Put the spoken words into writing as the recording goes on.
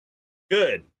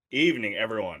Good evening,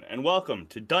 everyone, and welcome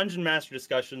to Dungeon Master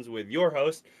Discussions with your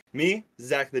host, me,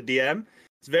 Zach the DM.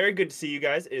 It's very good to see you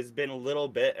guys. It has been a little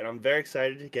bit, and I'm very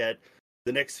excited to get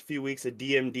the next few weeks of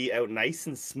DMD out nice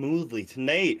and smoothly.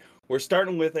 Tonight, we're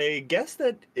starting with a guest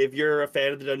that, if you're a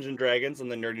fan of the Dungeon Dragons on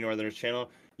the Nerdy Northerners channel,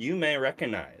 you may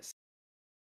recognize.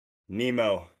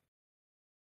 Nemo.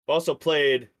 Also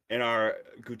played in our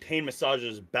Gutane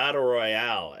Massages Battle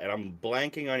Royale, and I'm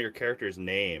blanking on your character's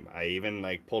name. I even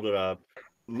pulled it up.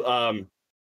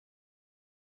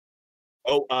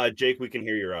 Jake, we can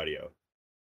hear your audio.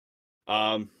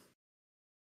 Um,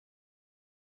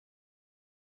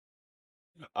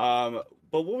 but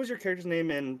what was your character's name?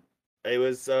 And it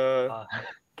was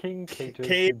King Cato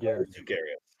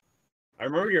Zugarius. I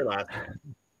remember your last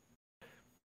name.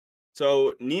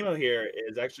 So Nemo here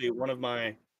is actually one of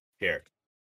my here.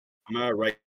 I'm gonna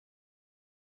right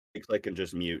click and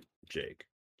just mute Jake.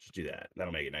 Just do that.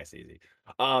 That'll make it nice and easy.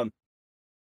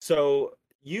 So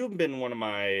you've been one of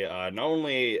my not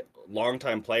only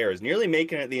longtime players, nearly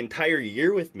making it the entire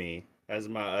year with me as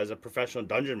a professional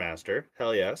dungeon master.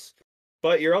 Hell yes.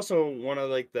 But you're also one of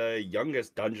the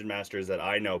youngest dungeon masters that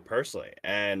I know personally,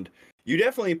 and you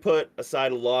definitely put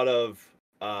aside a lot of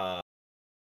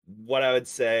what I would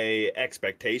say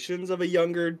expectations of a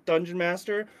younger dungeon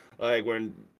master,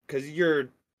 because you're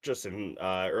just in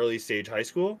early stage high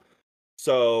school,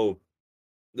 so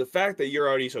the fact that you're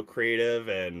already so creative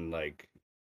and like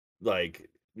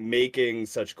making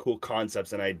such cool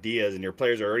concepts and ideas, and your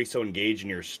players are already so engaged in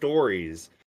your stories,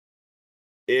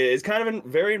 is kind of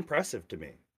very impressive to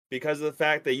me, because of the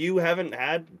fact that you haven't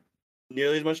had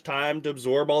nearly as much time to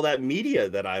absorb all that media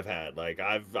that I've had.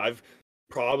 I've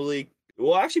probably,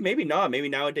 well, actually, maybe not. Maybe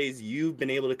nowadays you've been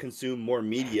able to consume more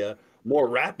media more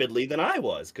rapidly than I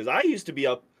was, because I used to be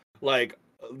up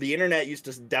the internet used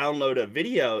to download a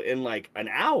video in an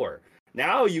hour.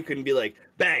 Now you can be like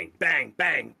bang, bang,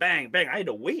 bang, bang, bang. I had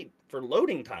to wait for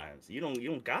loading times. You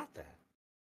don't got that.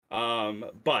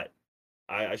 But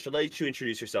I should let you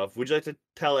introduce yourself. Would you like to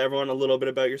tell everyone a little bit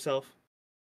about yourself?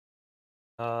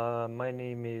 My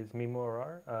name is Mimo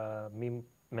Arar.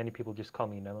 Many people just call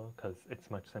me Nemo because it's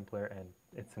much simpler and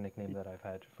it's a nickname that I've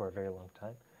had for a very long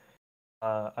time.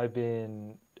 I've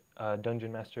been a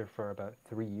dungeon master for about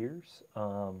 3 years.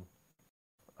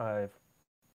 I've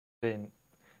been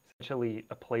essentially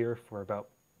a player for about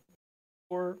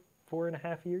four and a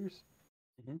half years.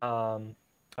 Mm-hmm.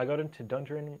 I got into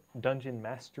dungeon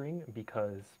mastering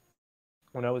because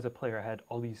when I was a player, I had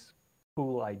all these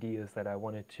cool ideas that I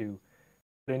wanted to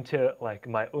put into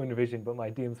my own vision, but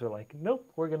my DMs were like,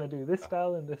 "Nope, we're gonna do this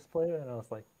style and this player," and I was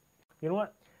like, "You know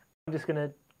what? I'm just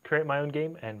gonna create my own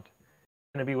game and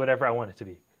it's gonna be whatever I want it to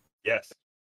be." Yes.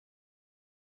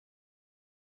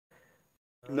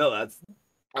 No, that's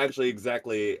actually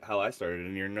exactly how I started,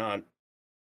 and you're not.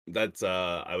 That's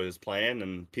I was playing,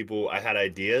 and I had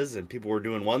ideas, and people were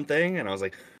doing one thing, and I was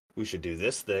like, we should do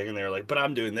this thing, and they were like, but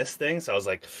I'm doing this thing. So I was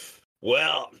like,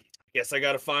 well, I guess I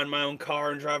got to find my own car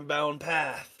and drive my own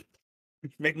path,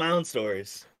 make my own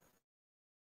stories.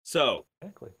 So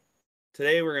Exactly.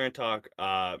 today we're going to talk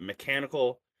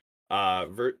mechanics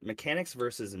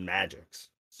versus magics.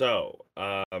 So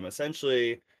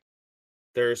essentially,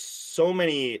 there's so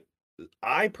many.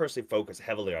 I personally focus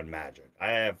heavily on magic.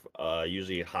 I have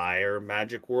usually higher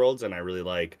magic worlds, and I really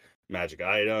like magic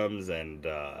items and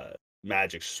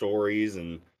magic stories,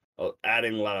 and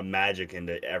adding a lot of magic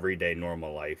into everyday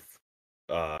normal life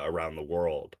around the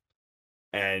world.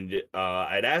 And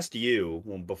I'd asked you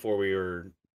before we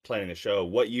were planning the show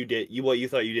what you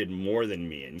thought you did more than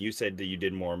me, and you said that you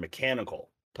did more mechanical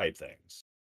type things.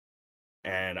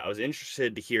 And I was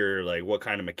interested to hear what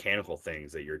kind of mechanical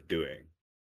things that you're doing.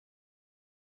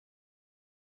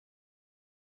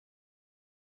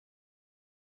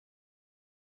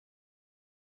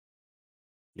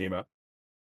 Nemo?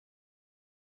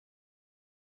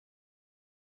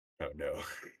 Oh no.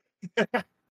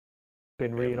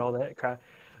 Been reading all that crap,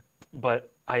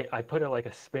 but I put like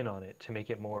a spin on it to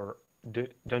make it more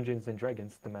Dungeons and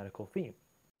Dragons thematical theme.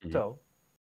 Mm-hmm. So,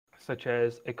 such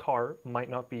as a car might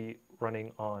not be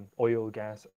running on oil,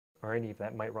 gas, or any of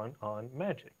that, might run on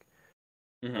magic.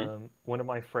 Mm-hmm. One of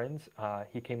my friends,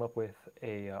 he came up with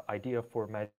a idea for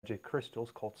magic crystals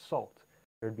called salt.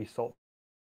 There'd be salt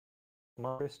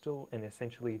crystal, and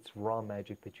essentially it's raw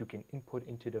magic that you can input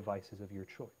into devices of your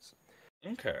choice.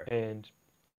 Okay. And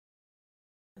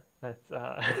that's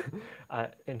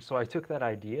and so I took that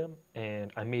idea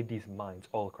and I made these mines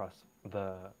all across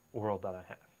the world that I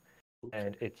have. Oops.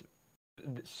 And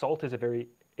salt is a very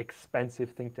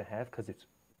expensive thing to have because it's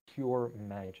pure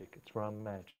magic. It's raw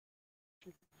magic.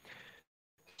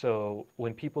 So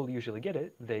when people usually get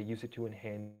it, they use it to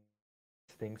enhance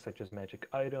things such as magic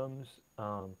items,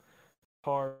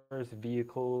 cars,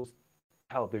 vehicles.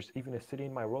 Hell, there's even a city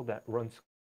in my world that runs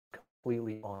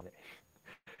completely on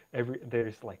it.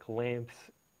 There's like lamps.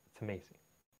 It's amazing.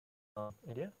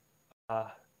 And yeah, uh,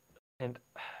 and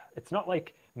it's not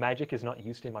like magic is not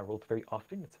used in my world very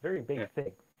often. It's a very big Yeah.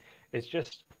 thing. It's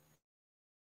just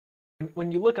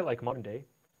when you look at like modern day,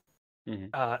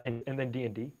 and then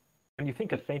D&D, when you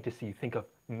think of fantasy, you think of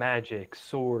magic,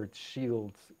 swords,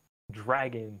 shields,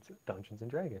 dragons, Dungeons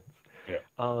and Dragons.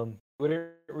 Yeah.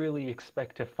 Wouldn't really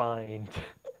expect to find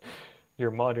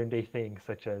your modern day things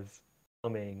such as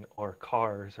plumbing or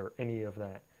cars or any of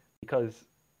that, because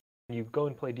when you go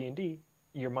and play D&D,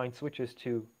 your mind switches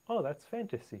to, oh, that's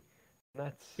fantasy.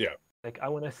 That's Yeah. like I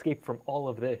want to escape from all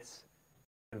of this,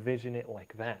 envision it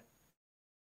like that.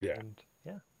 Yeah. And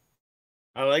yeah.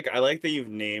 I like that you've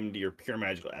named your pure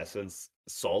magical essence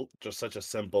salt, just such a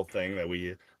simple thing that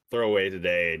we throw away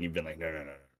today, and you've been like, no, no, no,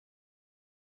 no.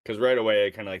 Because right away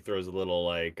it kind of like throws a little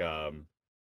like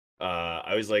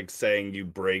I was like saying you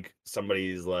break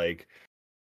somebody's like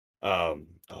oh,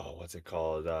 what's it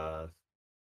called?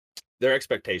 Their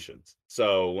expectations.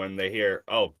 So when they hear,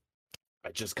 oh,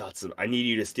 I need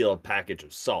you to steal a package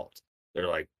of salt. They're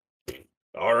like,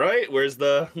 all right, where's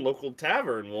the local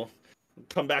tavern? We'll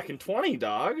come back in 20,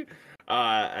 dog.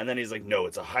 And then he's like, no,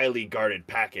 it's a highly guarded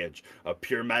package of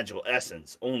pure magical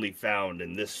essence only found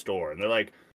in this store. And they're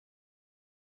like,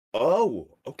 oh,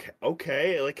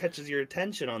 okay. It like catches your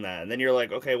attention on that. And then you're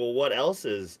like, okay, well, what else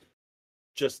is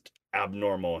just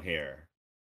abnormal here?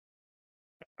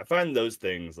 I find those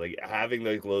things like having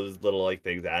like those little like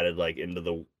things added like into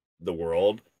the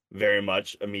world very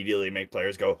much immediately make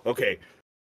players go, okay,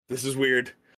 this is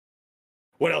weird.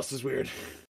 What else is weird?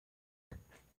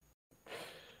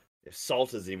 If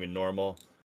salt is even normal,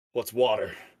 what's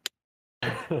water?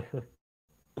 Well,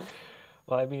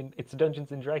 I mean, it's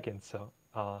Dungeons and Dragons, so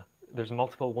there's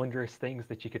multiple wondrous things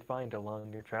that you could find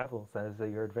along your travels as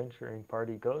your adventuring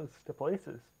party goes to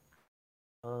places.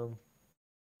 Um,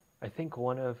 I think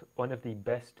one of the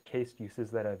best case uses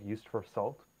that I've used for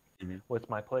salt was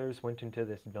my players went into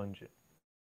this dungeon.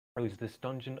 It was this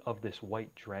dungeon of this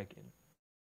white dragon.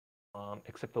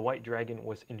 Except the white dragon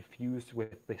was infused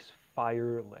with this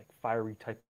fiery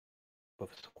type of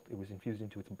salt. It was infused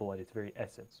into its blood, its very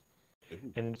essence,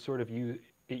 and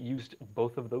it used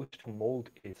both of those to mold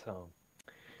it's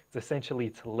essentially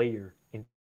its layer into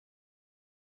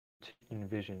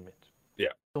envisionment. Yeah.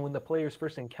 So when the players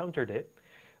first encountered it,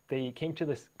 they came to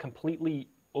this completely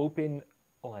open,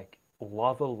 like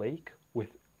lava lake with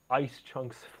ice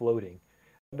chunks floating.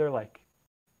 And they're like,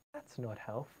 that's not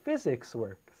how physics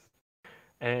works.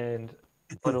 And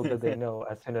little did they know,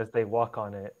 as soon as they walk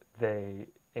on it, they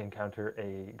encounter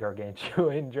a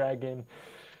gargantuan dragon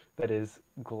that is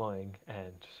glowing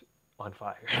and on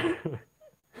fire.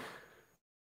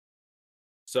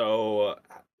 So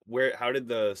how did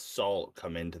the salt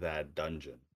come into that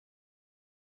dungeon?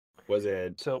 Was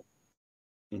it So,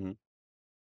 Mhm.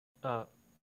 uh,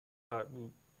 uh,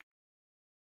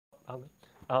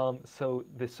 so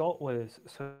the salt was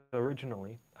so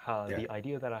originally Yeah. the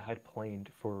idea that I had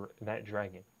planned for that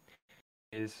dragon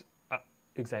is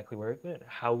exactly where it went.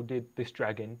 How did this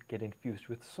dragon get infused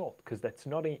with salt? Because that's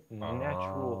not a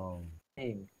natural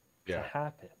thing to Yeah.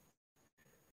 happen.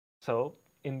 So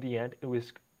in the end,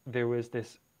 there was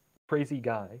this crazy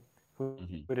guy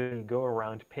who would go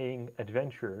around paying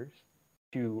adventurers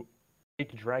to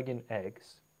take dragon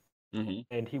eggs,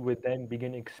 and he would then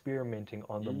begin experimenting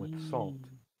on them with salt,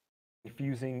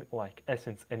 infusing like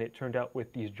essence, and it turned out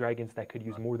with these dragons that could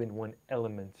use more than one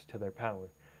element to their power.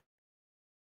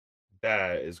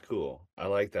 That is cool. I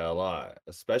like that a lot,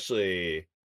 especially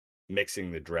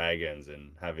mixing the dragons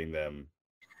and having them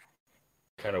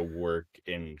kind of work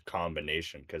in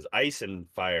combination because ice and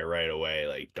fire right away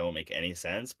like don't make any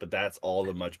sense, but that's all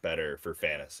the much better for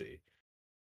fantasy.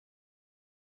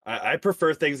 I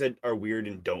prefer things that are weird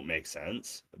and don't make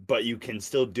sense, but you can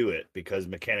still do it because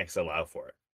mechanics allow for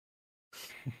it.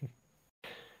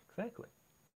 Exactly.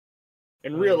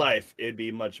 In real life, it'd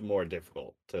be much more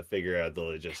difficult to figure out the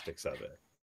logistics of it.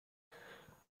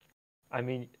 I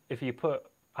mean, if you put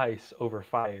ice over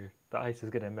fire, the ice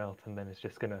is gonna melt, and then it's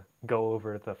just gonna go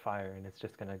over the fire, and it's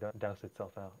just gonna douse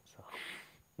itself out. So.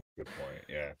 Good point.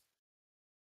 Yeah.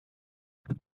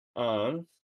 Um.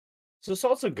 So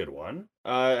salt's a good one.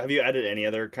 Have you added any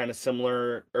other kind of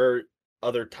similar or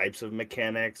other types of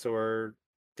mechanics or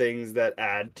things that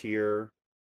add to your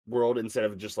world instead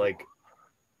of just like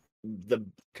the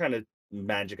kind of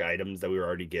magic items that we were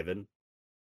already given?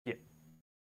 Yeah.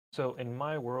 So in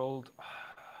my world,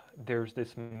 there's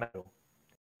this metal.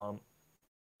 Um,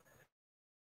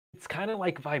 it's kind of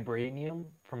like vibranium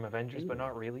from Avengers, but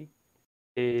not really.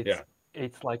 It's Yeah.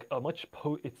 it's like a much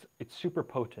it's super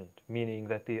potent, meaning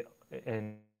that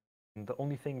and the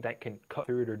only thing that can cut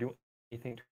through it or do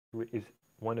anything to it is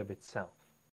one of itself.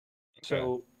 Okay.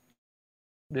 So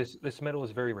this metal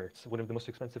is very rare. It's one of the most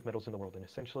expensive metals in the world, and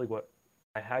essentially what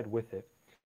I had with it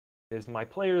is my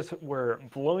players were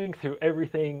blowing through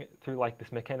everything through like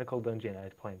this mechanical dungeon I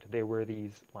had planned. They were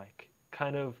these like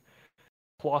kind of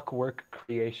clockwork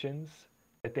creations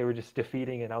that they were just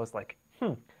defeating, and I was like,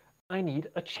 I need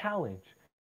a challenge.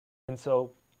 And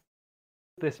so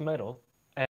this metal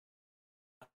and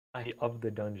of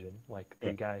the dungeon, like the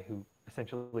Yeah. guy who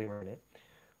essentially ran it,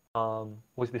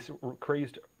 was this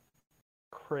crazed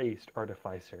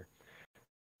artificer.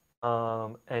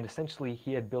 And essentially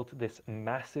he had built this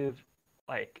massive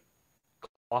like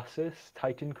Colossus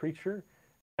Titan creature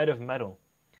out of metal,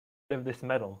 out of this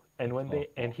metal.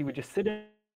 And he would just sit in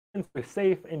with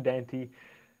Safe and Dante,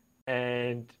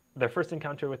 and their first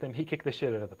encounter with him, he kicked the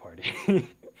shit out of the party.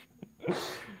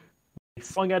 They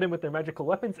swung at him with their magical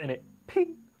weapons, and it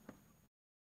ping,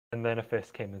 and then a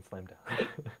fist came and slammed down.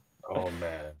 Oh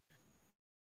man.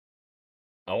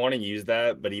 I want to use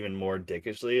that, but even more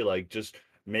dickishly, like just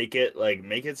make it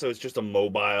so it's just a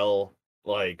mobile,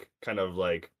 like kind of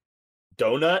like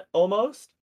donut almost.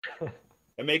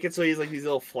 And make it so he's like these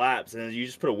little flaps, and then you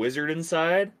just put a wizard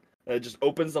inside, and it just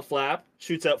opens the flap,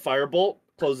 shoots out firebolt,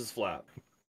 closes flap.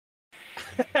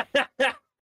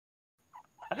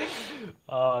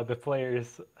 The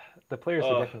players would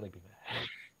definitely be mad.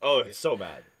 Oh, so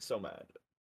mad, so mad.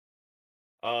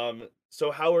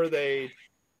 So how are they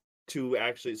to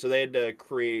actually? So they had to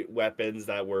create weapons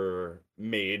that were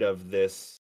made of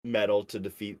this metal to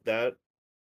defeat that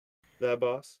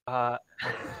boss.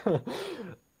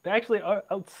 They actually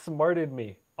outsmarted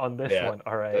me on this Yeah, one.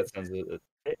 All right, that sounds it.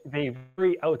 they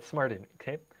very outsmarted me.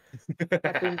 Okay,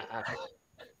 happened.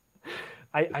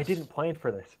 I didn't plan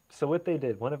for this. So what they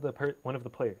did, one of the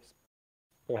players,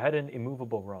 they had an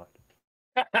immovable rod,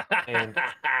 and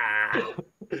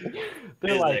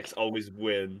they're like, Physics always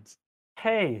wins.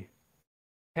 "Hey,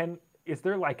 is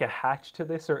there like a hatch to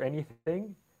this or anything?"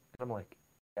 And I'm like,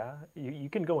 "Yeah, you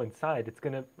can go inside. It's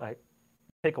gonna like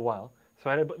take a while." So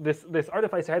I had this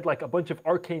artificer had like a bunch of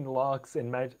arcane locks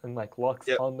and like locks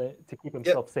Yep. on it to keep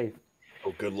himself safe.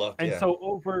 Oh, good luck. And Yeah. so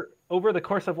over the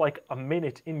course of like a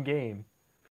minute in game,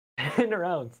 10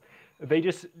 rounds, they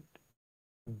just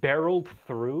barreled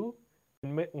through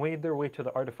and made their way to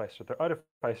the artificer. The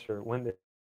artificer, when they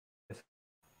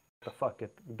the fuck,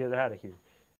 get out of here.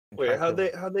 Wait, how'd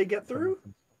they get through?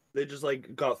 They just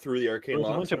like got through the arcane There was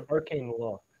a locks. bunch of arcane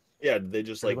locks. Yeah, they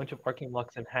just There's like a bunch of arcane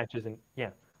locks and hatches, and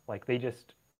yeah, like they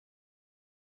kicked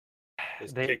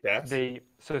ass.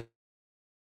 So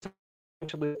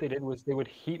essentially what they did was they would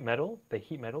heat metal. They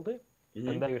heat metaled it, Mhm.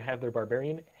 and they would have their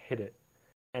barbarian hit it.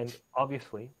 And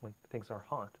obviously, when things are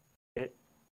hot, it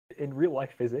in real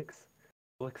life physics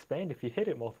will expand if you hit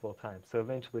it multiple times. So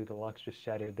eventually, the locks just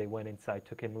shattered. They went inside,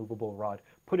 took a movable rod,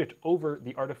 put it over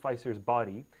the artificer's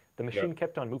body. The machine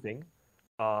kept on moving,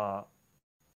 and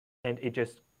it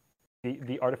just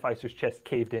the artificer's chest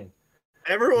caved in.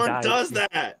 Everyone does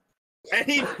that.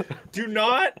 Do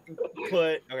not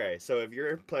put okay. So if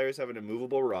your players have an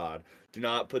immovable rod, do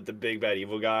not put the big bad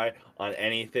evil guy on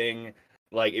anything.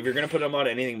 Like if you're gonna put him on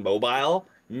anything mobile,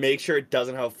 make sure it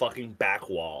doesn't have a fucking back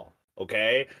wall.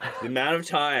 Okay, the amount of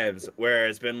times where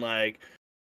it's been like,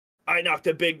 I knocked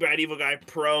the big bad evil guy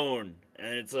prone,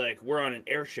 and it's like we're on an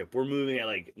airship, we're moving at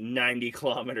like 90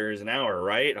 kilometers an hour,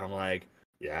 right? I'm like,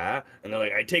 yeah, and they're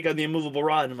like, I take out the immovable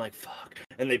rod, and I'm like, fuck,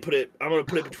 and I'm gonna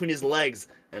put it between his legs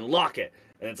and lock it,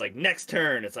 and it's like next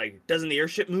turn, it's like, doesn't the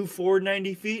airship move forward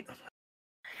 90 feet?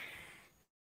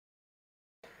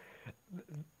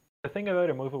 The thing about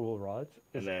immovable rods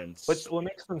is what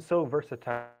makes them so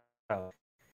versatile.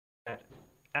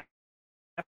 After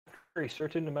a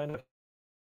certain amount of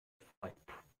like,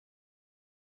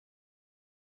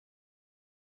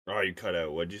 oh, you cut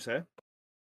out. What'd you say?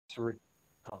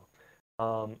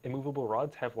 Immovable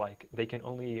rods have like they can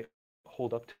only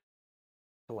hold up to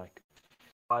like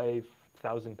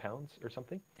 5,000 pounds or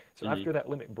something. So after that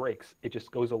limit breaks, it just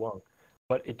goes along,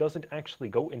 but it doesn't actually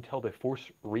go until the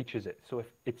force reaches it. So if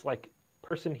it's like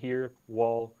person here,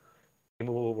 wall,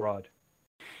 immovable rod,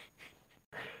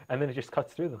 and then it just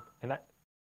cuts through them, and that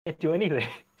can't do anything.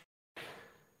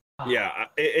 Yeah,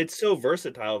 it's so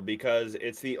versatile because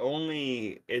it's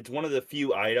one of the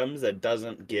few items that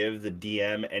doesn't give the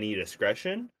DM any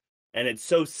discretion, and it's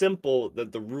so simple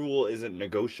that the rule isn't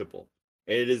negotiable.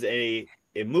 It is a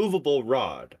immovable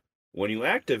rod. When you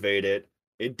activate it,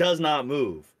 It does not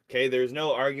move. Okay, there's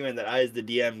no argument that I, as the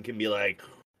DM, can be like,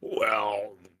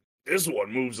 well, this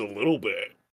one moves a little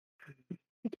bit.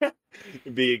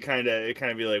 It kind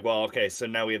of be like, well, okay, so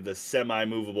now we have the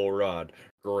semi-movable rod.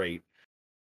 Great.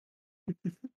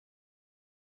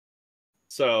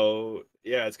 So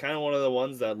yeah, it's kind of one of the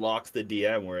ones that locks the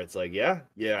DM, where it's like, yeah,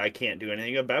 I can't do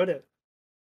anything about it.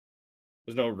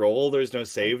 There's no roll. There's no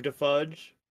save to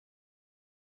fudge.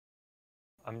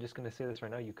 I'm just gonna say this right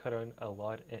now. You cut out a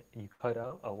lot. You cut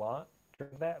out a lot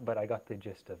during that, but I got the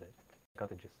gist of it. Got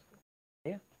the gist of it.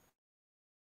 Yeah.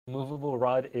 Movable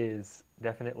rod is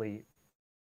definitely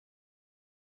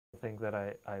something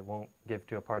that I won't give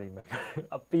to a party member.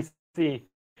 A PC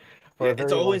for Yeah, a it's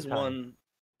very long always time. one.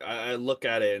 I look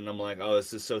at it and I'm like, oh,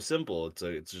 this is so simple.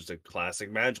 It's just a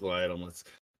classic magical item.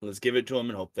 Let's give it to them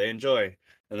and hope they enjoy.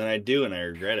 And then I do, and I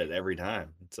regret it every time.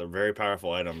 It's a very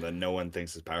powerful item that no one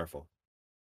thinks is powerful.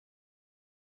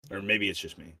 Or maybe it's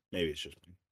just me. Maybe it's just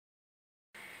me.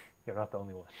 You're not the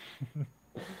only one.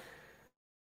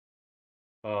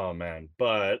 Oh man,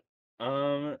 but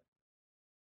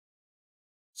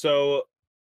so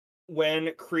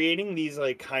when creating these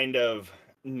like kind of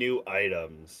new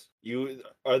items,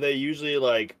 are they usually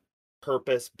like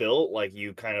purpose built? Like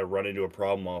you kind of run into a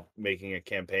problem while making a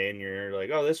campaign, you're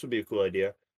like, oh, this would be a cool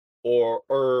idea, or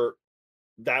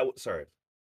sorry,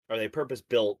 are they purpose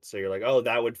built? So you're like, oh,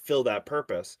 that would fill that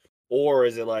purpose, or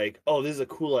is it like, oh, this is a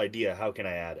cool idea, how can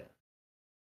I add it?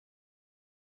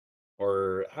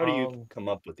 Or how do you um, come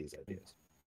up with these ideas?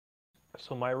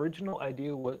 so my original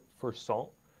idea for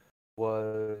salt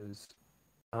was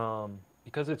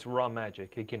because it's raw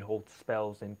magic, it can hold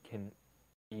spells and can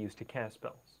be used to cast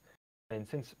spells. And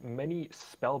since many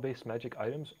spell-based magic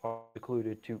items are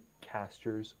included to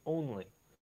casters only,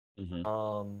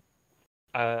 Mm-hmm.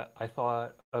 I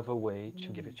thought of a way to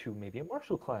give it to maybe a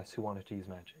martial class who wanted to use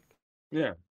magic.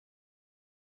 Yeah.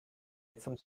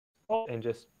 Some spell and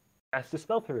just cast a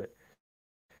spell through it.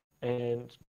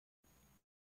 And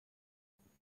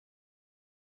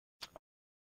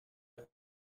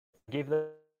gave them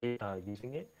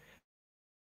using it.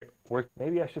 Worked.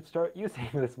 Maybe I should start using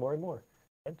this more and more.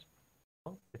 And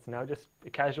well, it's now just a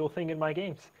casual thing in my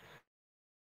games.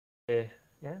 Yeah,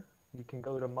 you can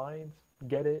go to mines,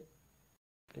 get it,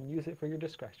 and use it for your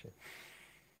discretion.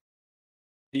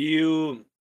 Do you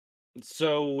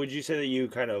So would you say that you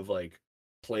kind of like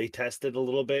play tested a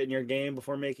little bit in your game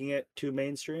before making it to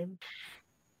mainstream?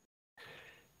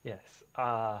 Yes.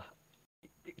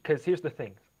 Because here's the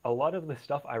thing: a lot of the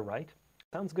stuff I write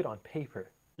sounds good on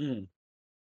paper. Mm.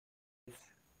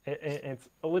 It's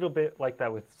a little bit like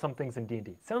that with some things in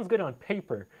D&D. Sounds good on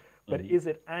paper, but Mhm. is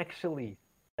it actually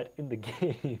in the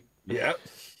game? Yeah.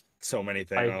 So many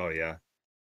things. I, Oh yeah.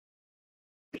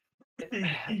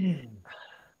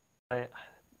 I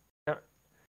there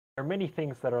are many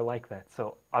things that are like that.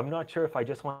 So I'm not sure if I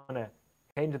just want to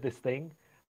change this thing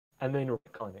and then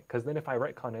retcon it. Because then if I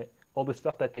retcon it, all the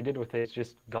stuff that they did with it is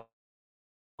just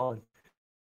gone.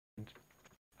 And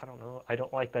I don't know. I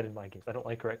don't like that in my games. I don't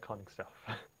like retconning stuff.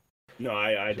 No,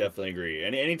 I definitely agree.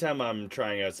 And anytime I'm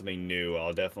trying out something new,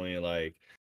 I'll definitely like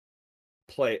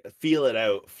feel it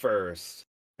out first.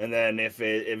 And then if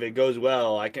it goes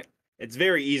well, I can it's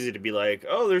very easy to be like,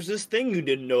 "Oh, there's this thing you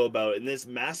didn't know about in this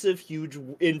massive huge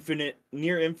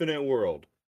near infinite world."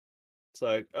 It's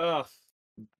like, "Oh,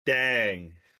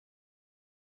 dang."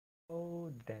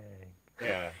 Oh, dang.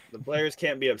 Yeah, the players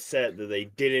can't be upset that they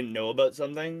didn't know about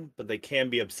something, but they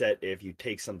can be upset if you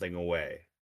take something away.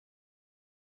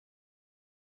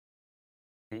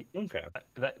 Okay.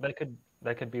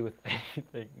 That could be with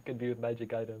anything. It could be with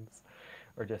magic items,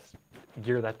 or just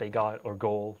gear that they got, or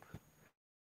gold.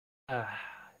 Uh,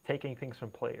 Taking things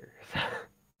from players.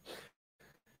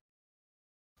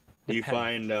 Do you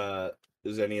Depends. find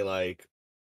there's any like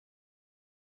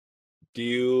do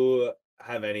you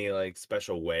have any like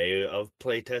special way of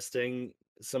playtesting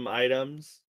some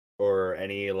items or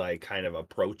any like kind of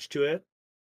approach to it?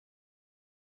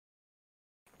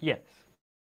 Yes.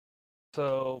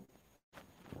 So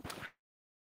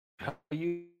how I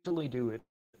usually do it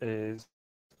is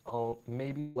I'll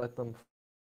maybe let them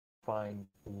find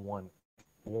one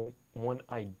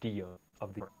idea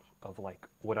of the of like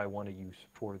what I want to use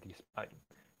for these items.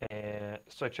 And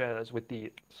such as with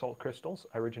the salt crystals,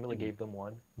 I originally Mhm. gave them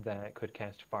one that could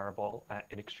cast fireball at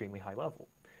an extremely high level.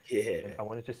 And Yeah. I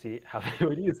wanted to see how they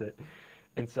would use it.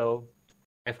 And so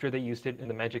after they used it in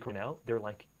the magic ran out, they're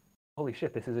like, holy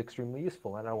shit, this is extremely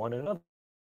useful, and I want another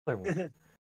one.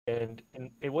 And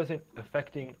it wasn't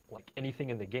affecting like anything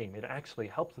in the game. It actually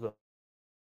helped them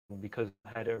because it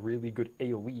had a really good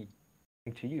AoE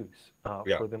to use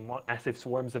Yeah. for the massive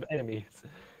swarms of enemies.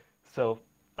 So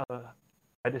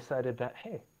I decided that,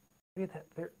 hey, maybe that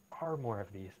there are more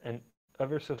of these. And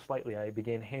ever so slightly, I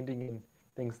began handing in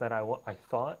things that I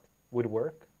thought would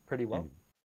work pretty well.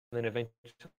 And then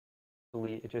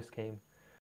eventually it just came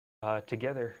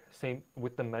together. Same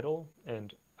with the metal.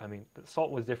 And I mean, the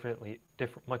salt was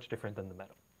much different than the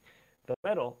metal. The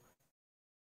metal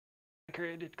I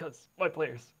created because my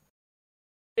players,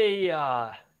 they,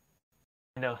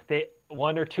 they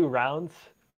 1 or 2 rounds,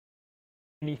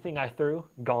 anything I threw,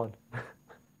 gone.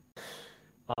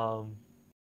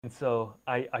 And so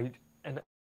I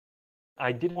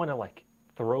didn't want to like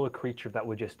throw a creature that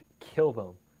would just kill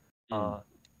them,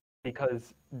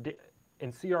 because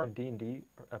in CR and D&D,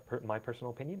 my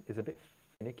personal opinion is a bit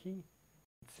finicky.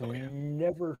 It's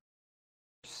never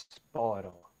spa at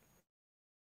all.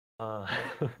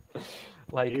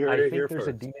 Like I think there's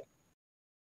a demon.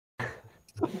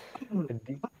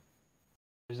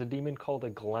 There's a demon called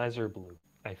a Glazerblue,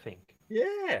 I think.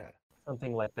 Yeah.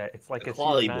 Something like that. It's like a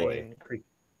Quality CR9 creature.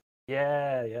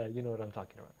 Yeah, you know what I'm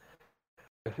talking about.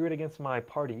 I threw it against my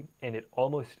party, and it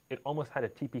almost had a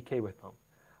TPK with them.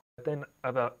 But then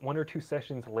about 1 or 2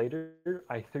 sessions later,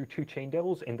 I threw 2 Chain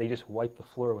Devils, and they just wiped the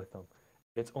floor with them.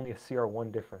 It's only a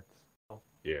CR1 difference. So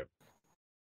yeah.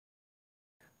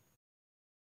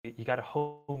 You got to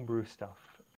homebrew stuff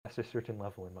past a certain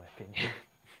level, in my opinion.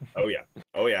 Oh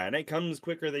yeah, and it comes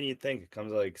quicker than you'd think. It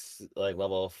comes like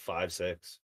level 5,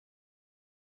 6.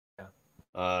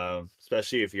 Yeah.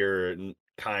 Especially if you're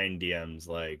kind DMs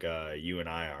like you and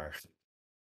I are,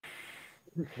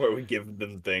 where we give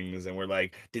them things and we're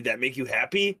like, "Did that make you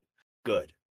happy?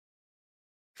 Good.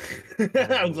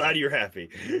 I'm glad you're happy."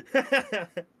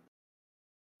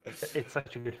 It's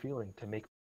such a good feeling to make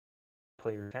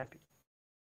players happy.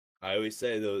 I always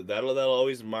say though that'll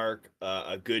always mark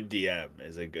a good DM.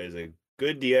 Is a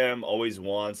good DM always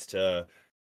wants to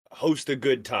host a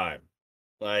good time,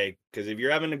 like because if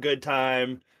you're having a good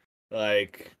time,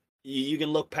 like you can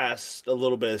look past a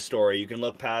little bit of story. You can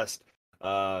look past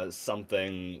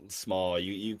something small.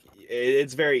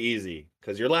 It's very easy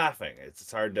because you're laughing.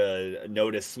 It's hard to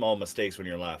notice small mistakes when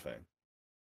you're laughing.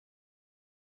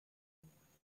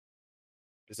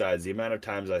 Besides, the amount of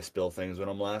times I spill things when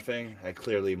I'm laughing, I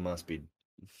clearly must be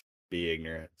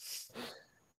ignorant.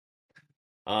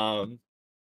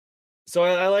 So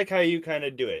I like how you kind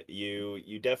of do it.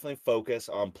 You definitely focus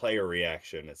on player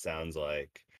reaction, it sounds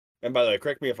like. And by the way,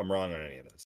 correct me if I'm wrong on any of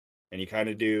this. And you kind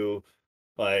of do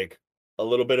like a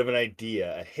little bit of an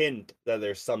idea, a hint that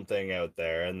there's something out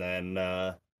there, and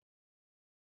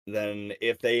then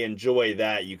if they enjoy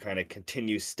that, you kind of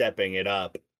continue stepping it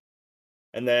up.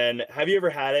 And then have you ever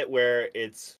had it where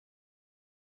it's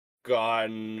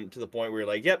gone to the point where you're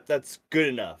like, yep, that's good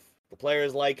enough. The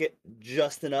players like it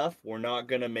just enough. We're not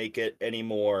going to make it any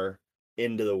more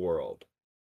into the world.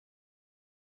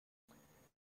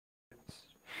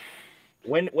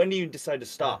 When do you decide to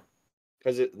stop?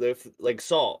 Because like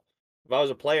salt, if I was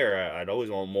a player, I'd always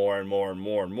want more and more and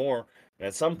more and more. And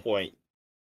at some point,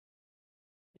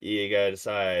 you gotta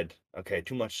decide, okay,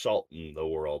 too much salt in the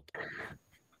world.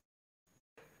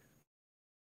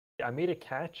 I made a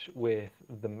catch with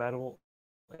the metal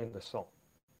and the salt.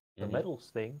 The metals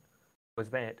thing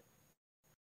was that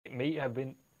it may have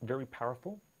been very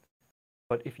powerful,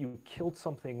 but if you killed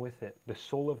something with it, the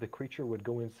soul of the creature would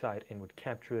go inside and would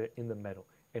capture it in the metal.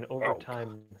 And over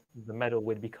time, the metal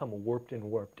would become warped,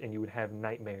 and you would have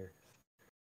nightmares.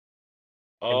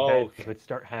 And bad things would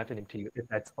start happening to you if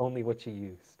that's only what you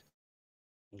used.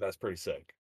 That's pretty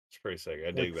sick. It's pretty sick. I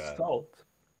dig that. Salt,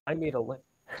 I made a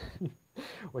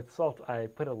with salt, I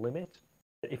put a limit.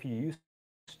 If you use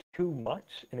too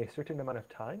much in a certain amount of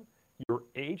time, your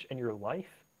age and your life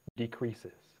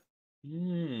decreases.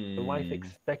 The life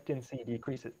expectancy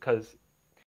decreases. Because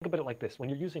think about it like this: when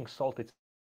you're using salt, it's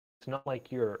not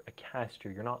like you're a caster.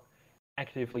 You're not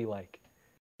actively like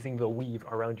using the weave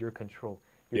around your control.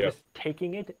 You're just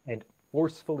taking it and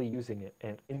forcefully using it.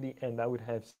 And in the end, that would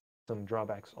have some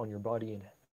drawbacks on your body and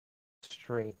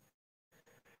strain.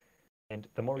 And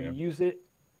the more you use it,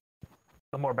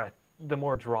 the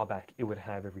more drawback it would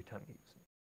have every time you use it.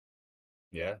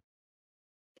 Yeah.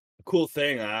 The cool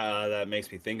thing that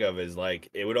makes me think of is like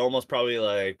it would almost probably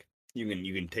like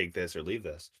you can take this or leave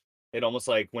this. It almost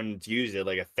like when it's used, it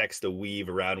like affects the weave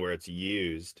around where it's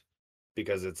used,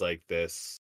 because it's like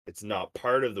this. It's not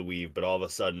part of the weave, but all of a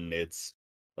sudden it's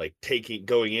like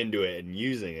going into it and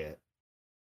using it,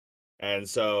 and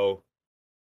so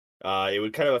it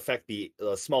would kind of affect the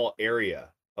small area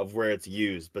of where it's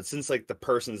used. But since like the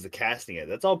person's the casting it,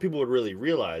 that's all people would really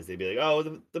realize. They'd be like,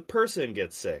 oh, the person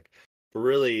gets sick. But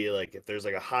really, like if there's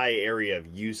like a high area of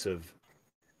use of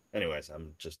Anyways,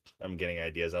 I'm getting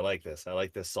ideas. I like this. I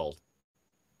like this salt.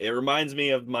 It reminds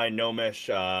me of my gnomish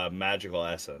magical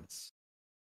essence.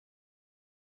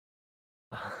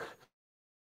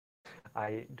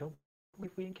 I don't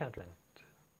believe we encountered that.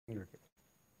 You're good.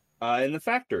 In the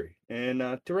factory in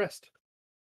Terest.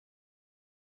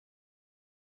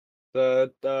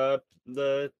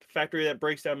 The factory that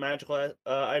breaks down magical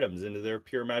items into their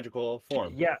pure magical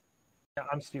form. Yeah,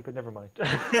 I'm stupid. Never mind.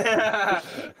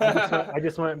 It's I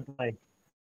just went blank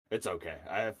okay.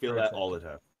 I feel for a that all the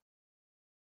second. time.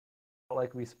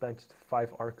 Like we spent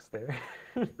 5 arcs there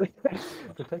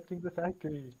protecting the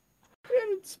factory.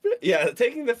 Yeah,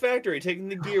 taking the factory, taking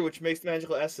the gear, which makes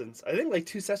magical essence. I think like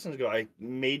 2 sessions ago, I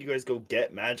made you guys go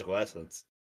get magical essence.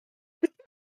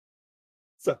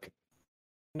 It's okay.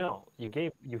 No,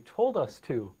 you told us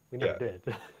to. We never Yeah.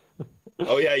 did.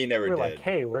 Oh yeah, you never We're like, did.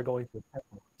 hey, we're going to a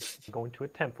temple. We're going to a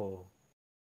temple.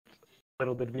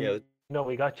 Little did we Yeah. know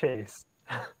we got chased.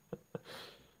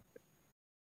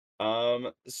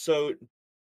 So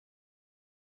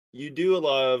you do a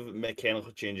lot of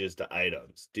mechanical changes to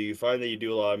items. Do you find that you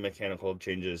do a lot of mechanical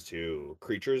changes to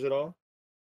creatures at all?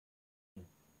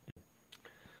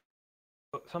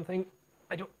 Something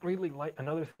I don't really like.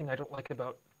 Another thing I don't like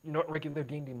about regular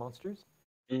D&D monsters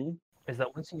Mhm. is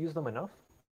that once you use them enough,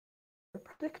 they're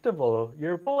predictable.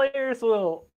 Your players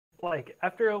will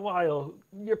after a while,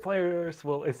 your players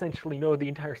will essentially know the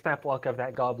entire stat block of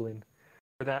that goblin,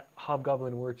 or that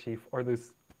hobgoblin war chief, or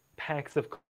those packs of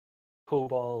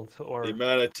kobolds, The or amount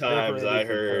of whatever times it I is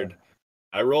you're heard, playing.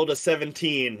 I rolled a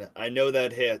 17. I know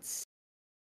that hits.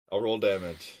 I'll roll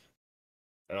damage.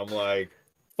 And I'm like,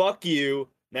 fuck you.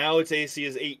 Now its AC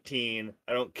is 18.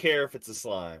 I don't care if it's a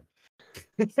slime.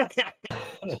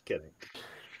 Just kidding.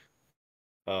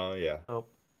 Yeah. Oh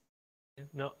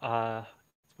no,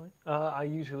 it's fine. I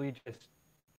usually just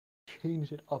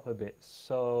change it up a bit.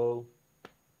 So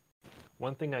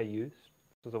one thing I used,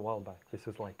 this was a while back. This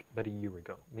was like about a year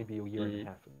ago, maybe a year and a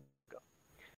half ago.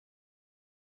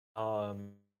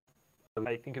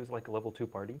 I think it was like a level 2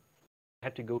 party. I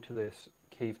had to go to this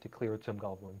cave to clear out some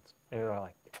goblins, and they were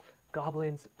like,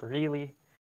 "Goblins, really?"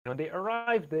 When they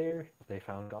arrived there, they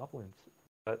found goblins.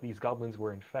 But these goblins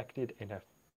were infected and have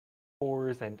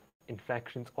spores and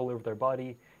infections all over their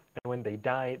body. And when they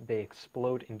die, they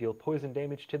explode and deal poison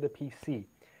damage to the PC.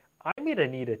 I made a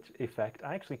neat effect.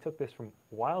 I actually took this from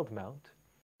Wildmount.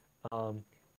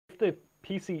 If the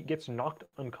PC gets knocked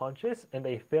unconscious and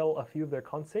they fail a few of their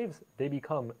con saves, they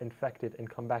become infected and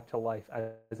come back to life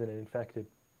as an infected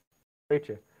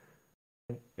creature.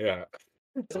 Yeah.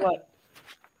 Guess what?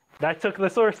 That took the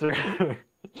sorcerer.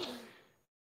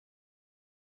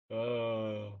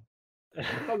 Oh.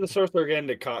 How's the sorcerer getting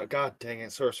to God dang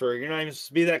it, sorcerer. You're not even supposed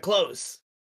to be that close.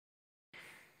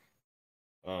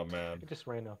 Oh man. It just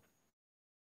ran up.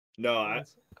 No,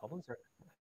 Goblins are.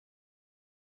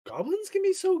 goblins can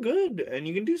be so good, and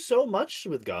you can do so much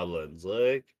with goblins.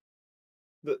 Like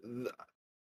the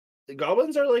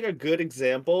goblins are like a good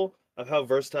example of how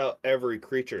versatile every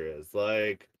creature is.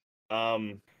 Like,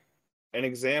 an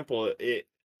example,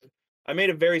 I made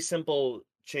a very simple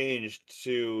change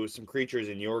to some creatures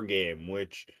in your game,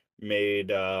 which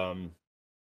made uh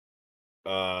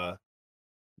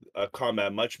a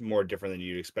combat much more different than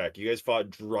you'd expect. You guys fought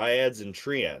dryads and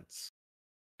treants.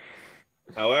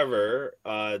 However,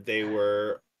 they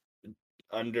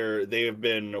have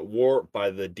been warped by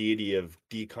the deity of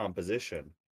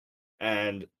decomposition.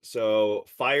 And so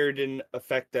fire didn't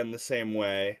affect them the same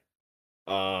way.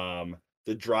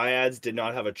 The dryads did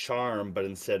not have a charm, but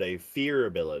instead a fear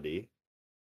ability.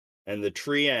 And the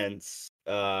treants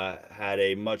had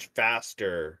a much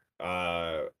faster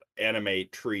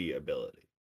animate tree ability.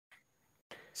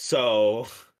 So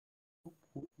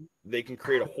they can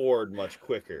create a horde much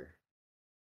quicker.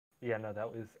 Yeah, no, that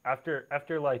was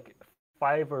after like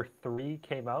 5 or 3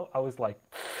 came out. I was like,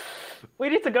 we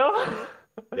need to go.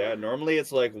 Yeah, normally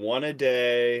it's like one a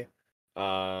day.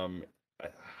 Um,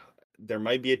 there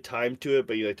might be a time to it,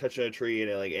 but you like touch on a tree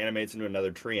and it like animates into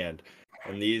another tree end.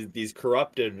 And these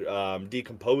corrupted,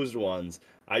 decomposed ones,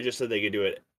 I just said they could do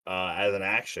it as an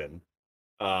action.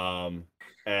 Um,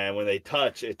 and when they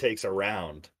touch, it takes a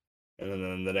round, and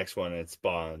then the next one it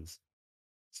spawns.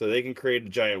 So they can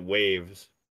create giant waves.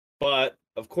 But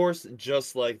of course,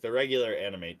 just like the regular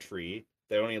animate tree,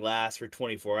 they only last for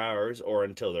 24 hours or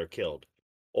until they're killed,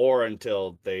 or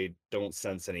until they don't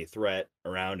sense any threat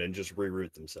around and just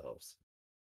reroute themselves.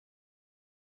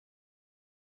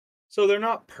 So they're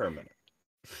not permanent.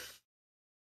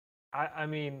 I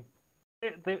mean,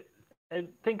 and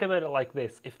think about it like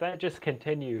this: if that just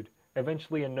continued,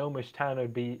 eventually a gnomish town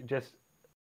would be just,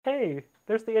 hey,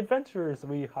 there's the adventurers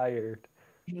we hired.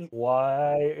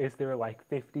 Why is there like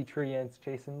 50 tree ants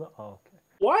chasing the? Oh,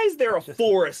 Why is there a Just-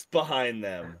 forest behind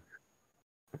them?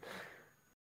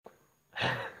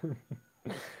 okay.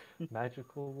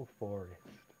 Magical forest.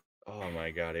 Oh my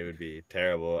god, it would be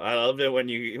terrible. I loved it when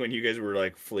you guys were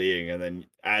like fleeing, and then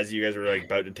as you guys were like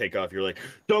about to take off, you're like,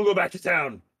 "Don't go back to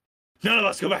town. None of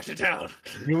us go back to town.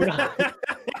 Do not.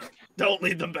 Don't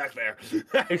lead them back there."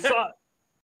 I saw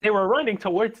they were running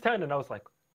towards town, and I was like,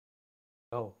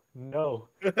 "Oh no,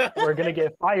 we're gonna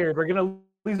get fired. We're gonna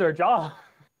lose our job."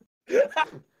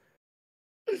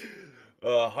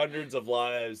 Hundreds of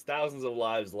lives, thousands of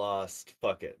lives lost.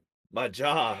 Fuck it. My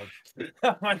job.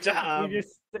 My We job.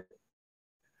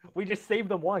 just saved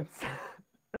them once.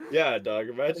 Yeah, dog.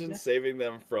 Imagine saving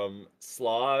them from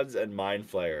sloths and mind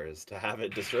flayers to have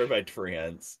it destroyed by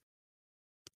treants.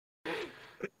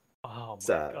 Oh my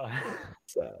Sad. god.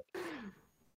 Sad.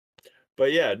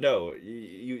 But yeah, no,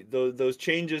 those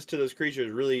changes to those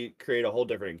creatures really create a whole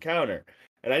different encounter.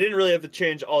 And I didn't really have to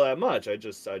change all that much. I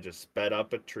just sped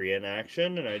up a tree in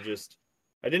action, and I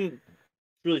didn't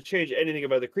really change anything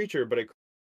about the creature, but it creates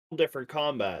a whole different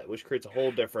combat, which creates a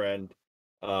whole different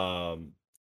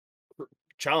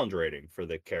challenge rating for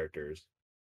the characters.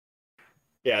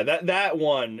 Yeah, that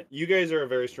one, you guys are a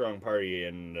very strong party,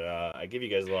 and I give you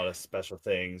guys a lot of special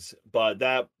things, but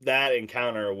that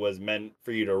encounter was meant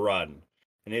for you to run.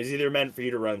 And it was either meant for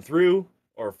you to run through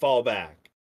or fall back.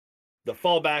 The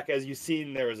fall back, as you've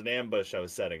seen, there was an ambush I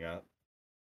was setting up.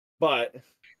 But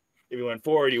if you went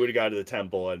forward, you would have got to the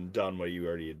temple and done what you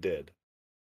already did.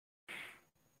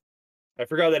 I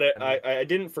forgot that I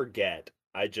didn't forget.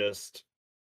 I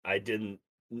knew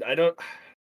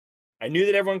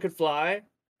that everyone could fly.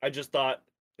 I just thought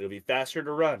it'll be faster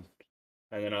to run.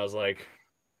 And then I was like,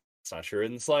 it's not sure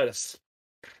in the slightest.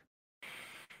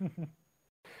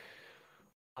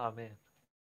 Oh man.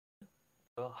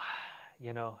 Well,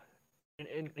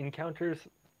 in encounters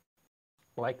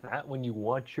like that, when you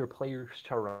want your players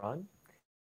to run,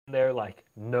 they're like,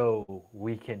 "No,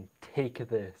 we can take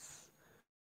this."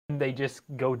 And they just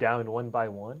go down one by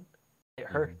one. It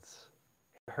hurts.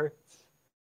 It hurts.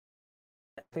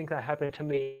 I think that happened to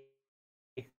me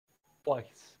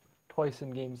twice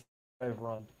in games I've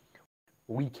run.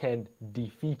 We can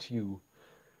defeat you.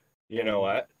 You know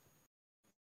what?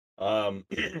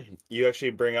 You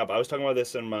actually bring up. I was talking about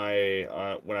this in my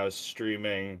when I was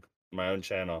streaming my own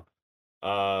channel.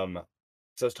 So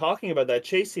I was talking about that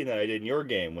chase scene that I did in your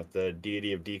game with the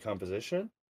deity of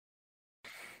decomposition.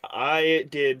 I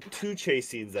did 2 chase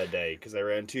scenes that day because I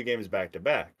ran 2 games back to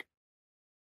back.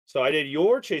 So I did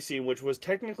your chase scene, which was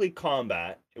technically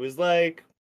combat. It was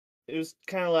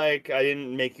kind of like I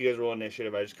didn't make you guys roll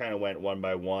initiative. I just kind of went one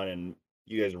by one, and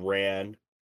you guys ran.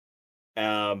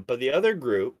 But the other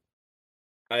group,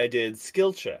 I did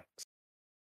skill checks,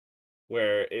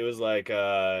 where it was like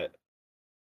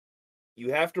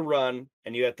you have to run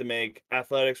and you have to make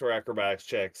athletics or acrobatics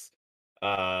checks,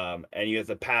 and you have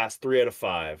to pass 3 out of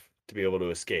 5 to be able to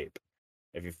escape.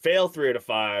 If you fail 3 out of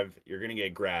 5, you're gonna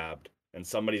get grabbed, and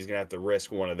somebody's gonna have to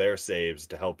risk one of their saves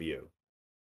to help you.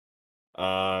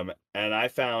 And I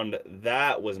found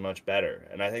that was much better,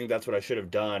 and I think that's what I should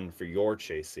have done for your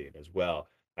chase scene as well.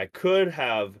 I could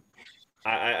have.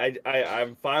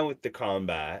 I'm fine with the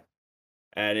combat,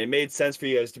 and it made sense for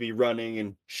you guys to be running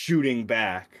and shooting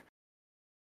back.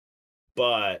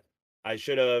 But I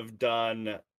should have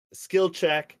done skill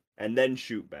check and then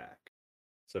shoot back.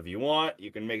 So if you want,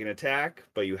 you can make an attack,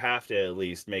 but you have to at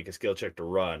least make a skill check to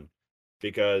run,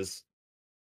 because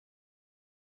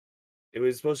it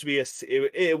was supposed to be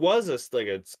it was like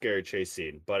a scary chase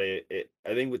scene, but I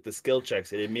think with the skill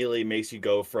checks, it immediately makes you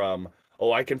go from,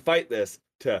 oh, I can fight this,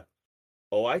 to,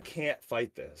 oh, I can't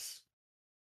fight this.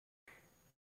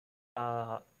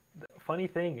 The funny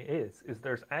thing is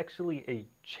there's actually a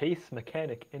chase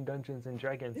mechanic in Dungeons and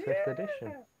Dragons 5th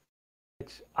edition,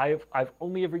 which I've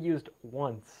only ever used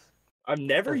once. I've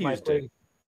never used it.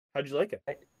 How'd you like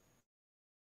it?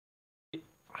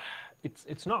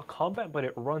 It's not combat, but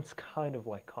it runs kind of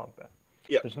like combat.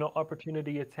 Yeah. There's no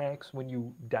opportunity attacks. When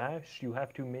you dash, you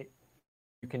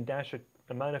can dash an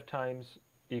amount of times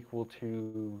equal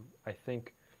to, I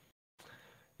think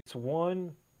it's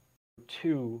 1,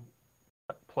 2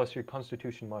 plus your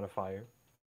constitution modifier,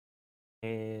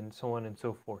 and so on and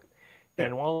so forth. Yeah.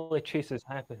 And while the chase is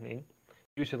happening,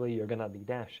 usually you're gonna be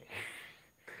dashing.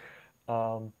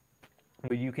 But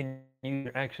you can use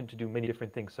your action to do many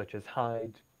different things, such as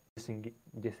hide,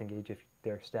 disengage if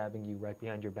they're stabbing you right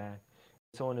behind your back,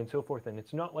 so on and so forth. And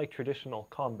it's not like traditional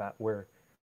combat where,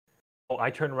 oh,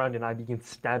 I turn around and I begin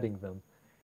stabbing them.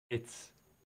 It's,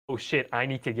 oh shit, I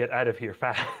need to get out of here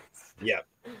fast. Yeah.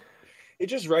 it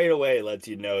just right away lets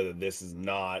you know that this is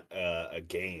not a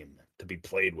game to be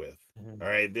played with. Mhm. All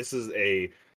right, this is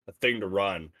a thing to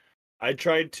run. I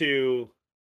tried to.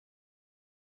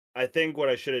 I think what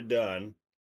I should have done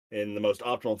in the most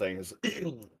optimal thing is,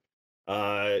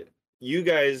 uh, you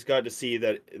guys got to see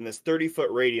that in this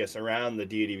 30-foot radius around the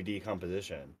DVD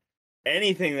composition,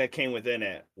 anything that came within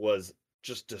it was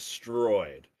just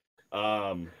destroyed.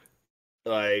 Um,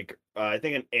 like I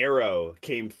think an arrow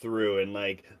came through and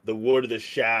like the wood of the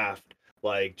shaft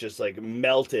like just like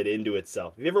melted into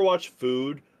itself. Have you ever watched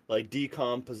food like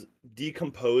decompose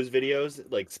videos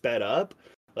like sped up?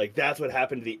 Like that's what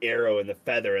happened to the arrow and the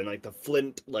feather and like the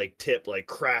flint like tip like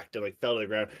cracked and like fell to the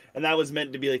ground. And that was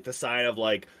meant to be like the sign of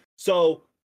like, so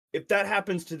if that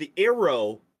happens to the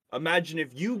arrow, imagine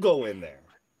if you go in there.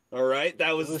 All right? That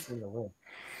You're was losing the win.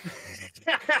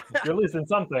 You're losing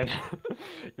something.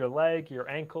 Your leg, your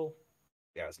ankle.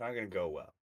 yeah, it's not gonna go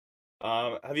well.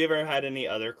 Have you ever had any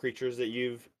other creatures that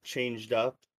you've changed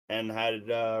up and had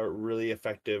really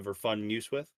effective or fun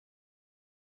use with?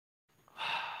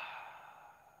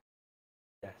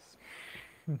 Yes.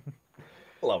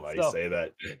 I love how you So say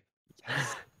that.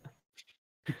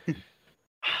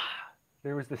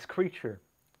 there was this creature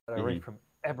that I read from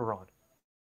Eberron.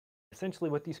 Essentially,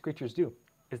 what these creatures do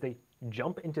is they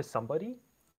jump into somebody,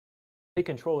 take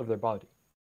control of their body.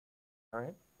 All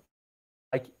right,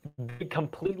 like they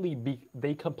completely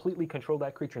control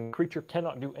that creature, and the creature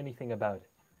cannot do anything about it.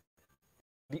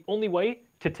 The only way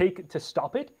to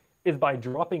stop it is by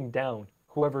dropping down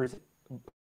whoever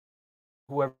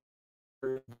the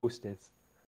ghost is.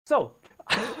 So,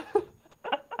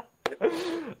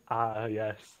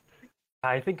 yes,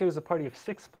 I think it was a party of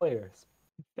 6 players.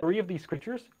 3 of these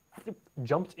creatures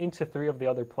jumped into 3 of the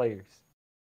other players.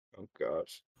 Oh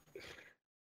gosh.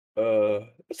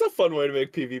 It's a fun way to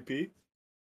make PvP.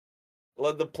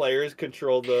 Let the players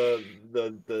control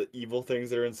the evil things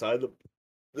that are inside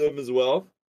them as well.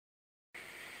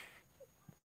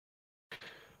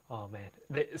 Oh man!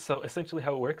 So essentially,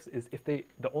 how it works is the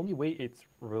only way it's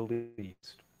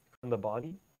released from the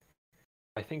body,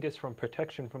 I think, is from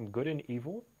protection from good and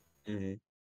evil,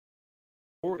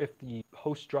 or if the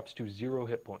host drops to 0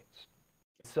 hit points.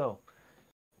 So,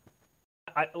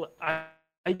 I I,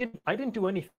 I didn't do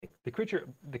anything. The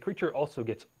creature also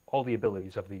gets all the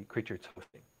abilities of the creature it's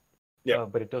hosting. Yeah.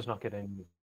 But it does not get any.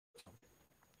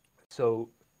 So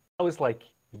I was like,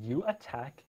 you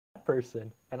attack that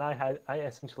person, and I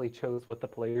essentially chose what the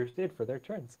players did for their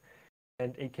turns,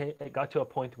 and it got to a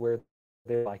point where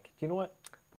they're like, you know what?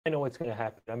 I know what's going to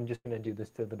happen. I'm just going to do this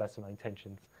to the best of my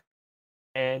intentions.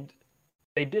 And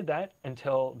they did that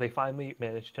until they finally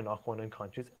managed to knock one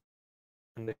unconscious,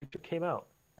 and the creature came out.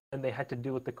 And they had to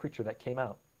deal with the creature that came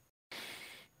out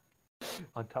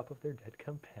on top of their dead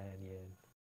companion.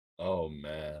 Oh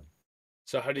man.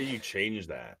 So how did you change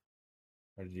that?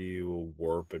 How did you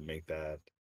warp and make that?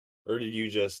 Or did you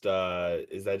just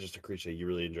is that just a creature that you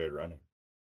really enjoyed running?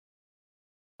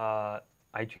 I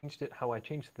changed it. How I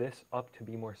changed this up to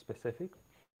be more specific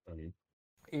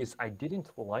is I didn't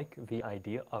like the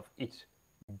idea of it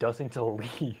doesn't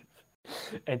leave,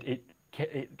 and it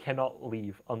cannot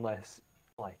leave unless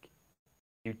like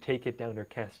you take it down or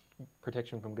cast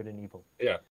protection from good and evil.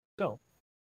 Yeah. So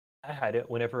I had it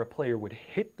whenever a player would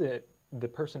hit the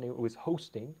person it was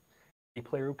hosting, the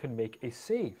player could make a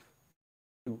save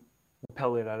to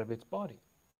repel it out of its body.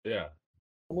 Yeah.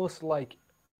 Almost like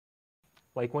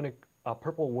when a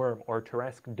purple worm or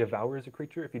Tarrasque devours a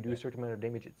creature, if you do a certain amount of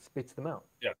damage, it spits them out.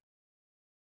 Yeah.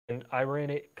 And I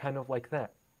ran it kind of like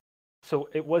that. So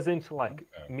it wasn't like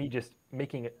me just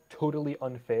making it totally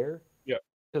unfair. Yeah.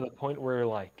 To the point where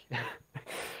like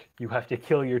you have to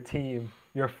kill your team,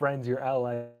 your friends, your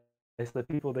allies, the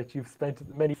people that you've spent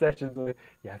many sessions with.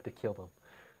 You have to kill them.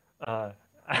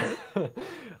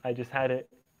 I just had it.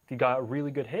 If you got a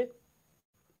really good hit,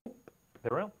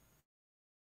 they're out.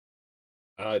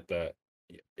 I like that.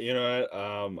 You know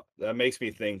what? That makes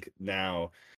me think now.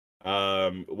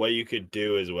 What you could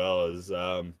do as well is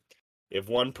if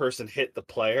one person hit the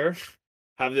player,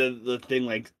 have the thing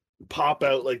like pop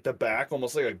out like the back,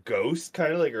 almost like a ghost,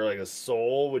 kind of like, or like a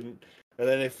soul, and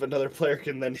then if another player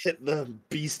can then hit the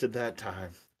beast at that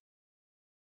time.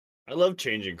 I love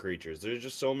changing creatures. There's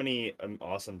just so many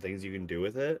awesome things you can do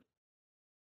with it.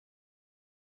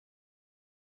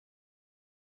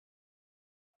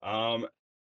 Um,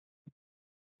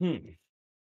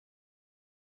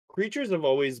 Creatures have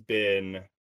always been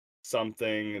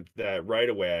something that right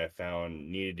away I found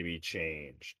needed to be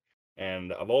changed.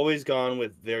 And I've always gone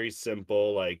with very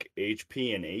simple like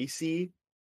HP and AC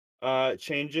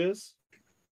changes.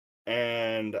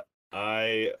 And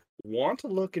I want to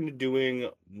look into doing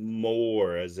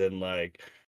more, as in like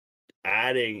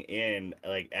adding in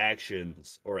like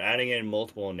actions or adding in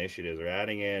multiple initiatives or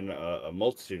adding in a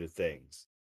multitude of things.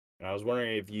 And I was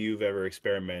wondering if you've ever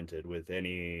experimented with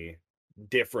any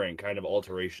different kind of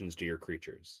alterations to your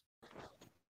creatures.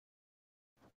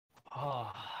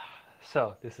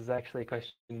 So this is actually a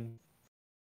question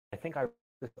I think I wrote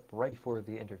this up right before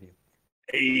the interview.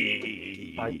 I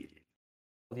Hey.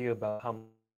 told you about how many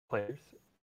players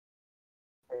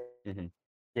Hmm.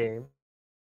 game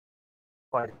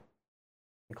quite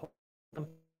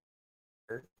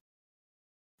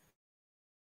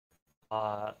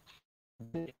uh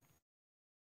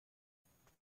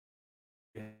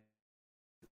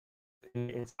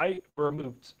I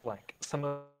removed like some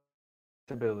of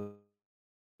the ability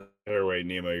Or wait,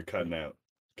 Nemo, you're cutting out.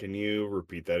 Can you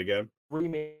repeat that again?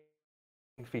 remake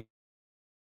features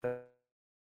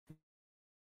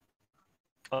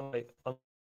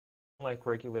unlike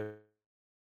regular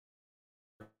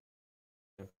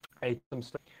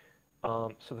items.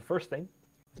 So the first thing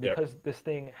is Yep. because this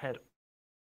thing had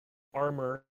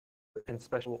armor and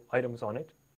special items on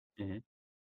it, Hmm.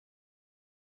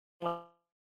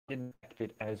 didn't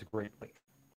activate as greatly.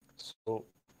 So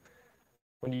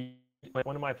when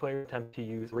one of my players attempted to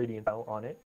use Radiant Spell on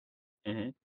it, Hmm.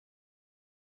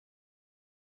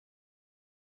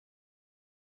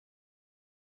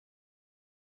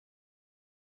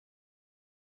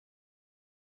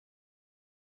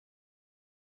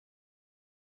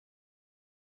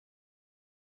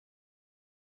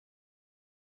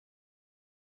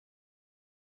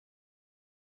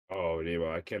 Oh,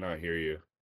 Nemo, I cannot hear you.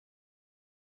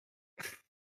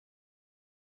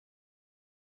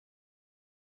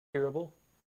 hearable.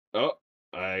 Oh,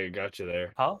 I got you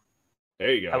there. Huh?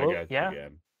 There you go. I Hello? got you Yeah?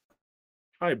 again.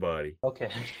 Hi, buddy.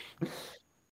 Okay.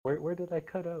 Where did I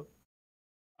cut out?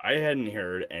 I hadn't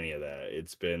heard any of that. It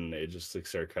just like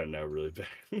started cutting out really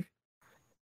bad.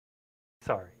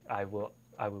 Sorry, I will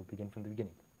begin from the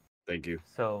beginning. Thank you.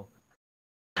 So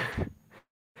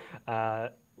uh,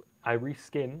 I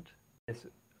reskinned this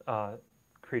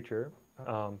creature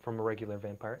from a regular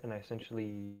vampire, and I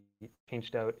essentially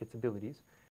changed out its abilities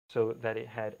so that it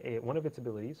had one of its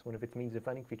abilities, one of its means of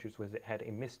finding features was it had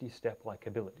a Misty Step-like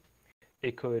ability.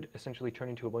 It could essentially turn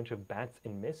into a bunch of bats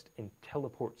in mist and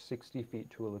teleport 60 feet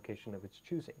to a location of its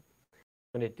choosing.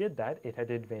 When it did that, it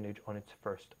had advantage on its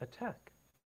first attack.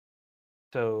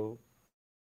 So,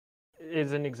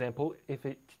 as an example, if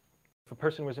a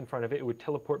person was in front of it, it would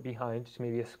teleport behind to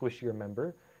maybe a squishier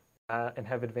member and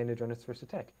have advantage on its first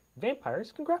attack.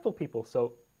 Vampires can grapple people,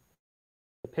 so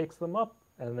it picks them up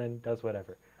and then does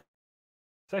whatever.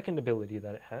 Second ability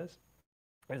that it has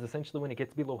is essentially when it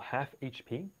gets below half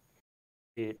HP,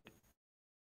 it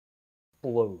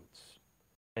explodes.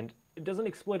 And it doesn't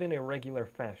explode in a regular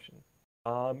fashion.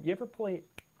 You ever play...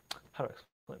 How do I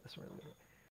explain this really?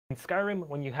 In Skyrim,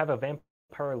 when you have a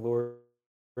vampire lord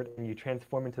and you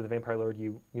transform into the vampire lord,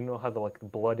 you know how the like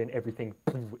blood and everything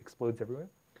explodes everywhere?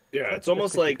 Yeah, So that's what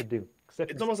this creature could do.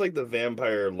 Except it's almost like the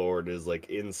vampire lord is like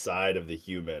inside of the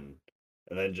human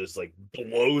and then just like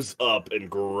blows up and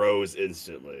grows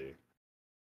instantly.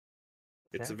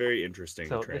 It's a exactly. very interesting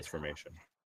So transformation.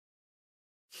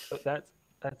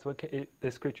 that's what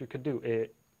this creature could do.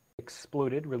 It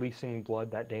exploded, releasing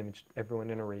blood that damaged everyone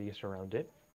in a radius around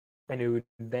it, and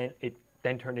it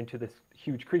then turned into this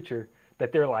huge creature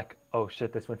that they're like, oh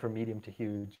shit, this went from medium to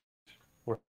huge.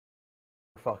 We're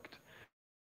fucked.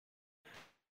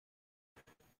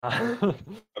 I'm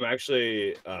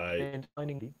actually and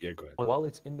finding yeah, go ahead. while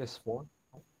it's in this form,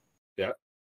 Yeah.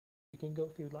 you can go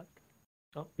if you'd like.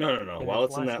 Oh, No. in While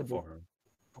its it's in last that ability. form.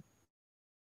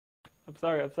 I'm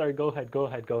sorry. Go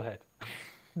ahead.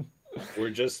 We're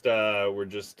just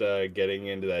getting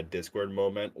into that Discord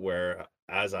moment where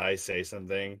as I say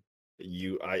something,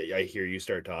 I hear you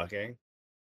start talking.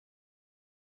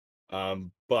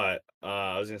 But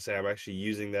I was gonna say I'm actually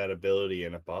using that ability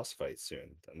in a boss fight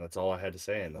soon, and that's all I had to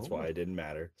say, and that's why Oh. it didn't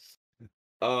matter.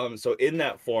 So in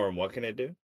that form, what can it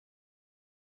do?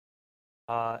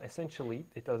 Essentially,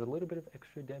 it does a little bit of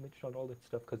extra damage on all its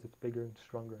stuff because it's bigger and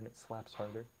stronger and it slaps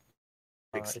harder.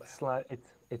 Big slap.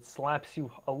 It slaps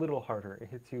you a little harder. It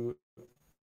hits you.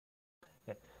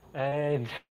 Yeah. And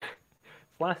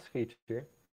last feature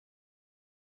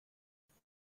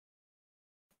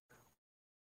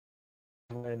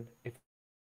when it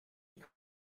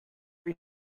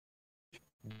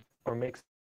or makes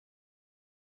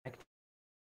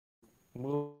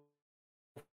move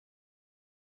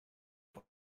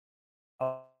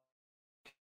up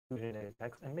in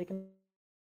attacks and make an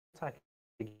attack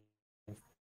against.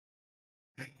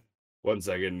 One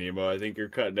second, Nemo. I think you're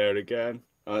cutting out again.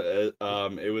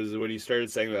 It was when you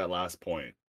started saying that last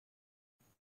point.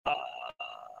 Uh,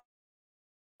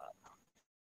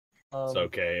 It's um,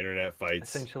 okay. Internet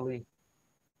fights. essentially,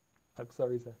 I'm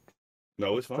sorry, Zach.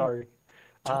 No, I'm it's fine. sorry.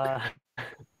 It's okay. Uh,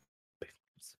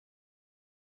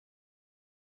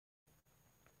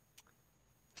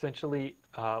 essentially,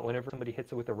 whenever somebody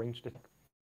hits it with a ranged attack,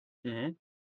 Mm-hmm.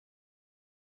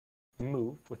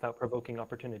 move without provoking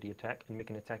opportunity attack and make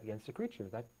an attack against a creature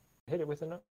that hit it with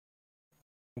an.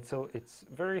 And so it's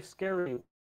very scary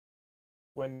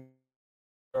when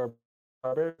your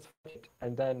barbarians fight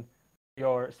and then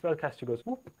your spellcaster goes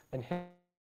whoop and hit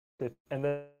it, and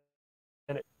then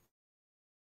it,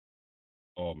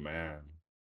 Oh man,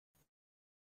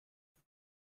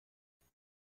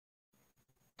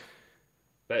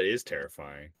 that is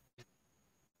terrifying.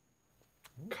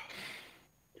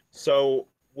 So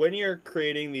when you're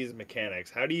creating these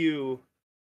mechanics, how do you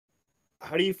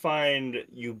find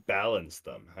you balance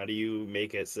them? How do you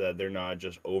make it so that they're not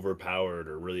just overpowered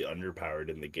or really underpowered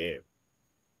in the game?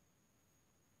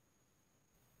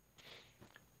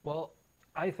 well,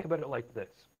 I think about it like this.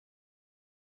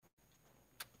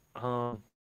 Um,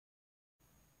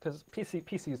 because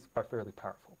PCs are fairly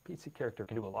powerful. PC character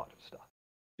can do a lot of stuff.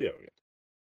 Yeah.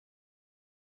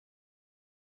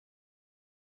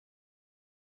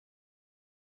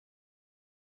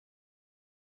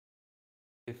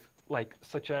 If like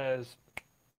such as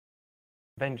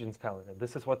Vengeance Paladin.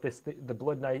 This is what the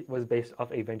Blood Knight was based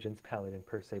off a Vengeance Paladin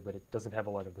per se, but it doesn't have a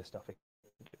lot of the stuff.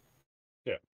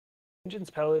 Yeah. Vengeance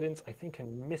Paladins, I think,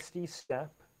 can Misty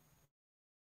Step.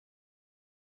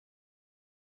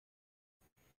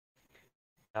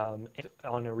 On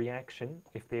a reaction,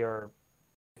 if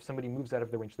somebody moves out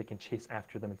of the range, they can chase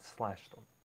after them and slash them.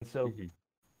 And so, Mm-hmm.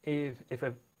 if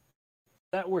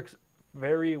that works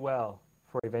very well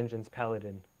for a Vengeance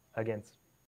Paladin against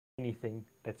anything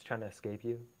that's trying to escape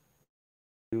you.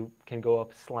 You can go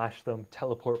up, slash them,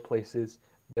 teleport places.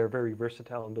 They're very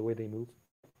versatile in the way they move.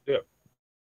 Yeah.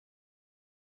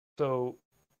 So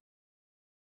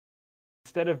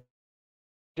instead of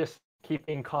just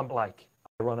keeping combat like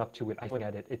I run up to it, I swing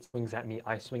at it, it swings at me,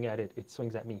 I swing at it, it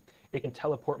swings at me. It can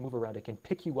teleport, move around, it can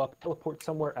pick you up, teleport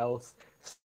somewhere else,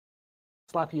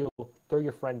 slap you, throw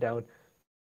your friend down,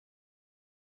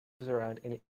 moves around,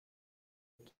 and it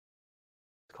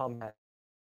combat.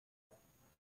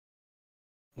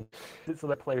 So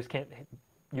that players can't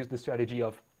use the strategy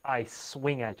of I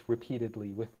swing at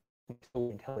repeatedly with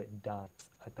until it dies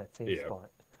at that same Yeah. spot.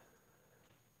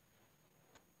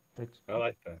 Which, I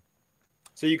like that.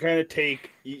 So you kind of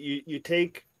you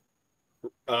take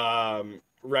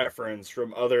reference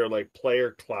from other like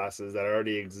player classes that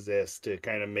already exist to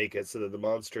kind of make it so that the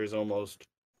monster is almost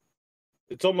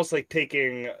it's almost like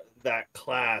taking that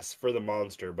class for the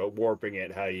monster but warping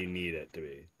it how you need it to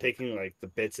be. Taking like the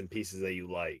bits and pieces that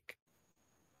you like.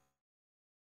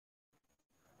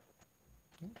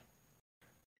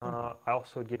 I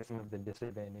also give some of the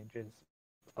disadvantages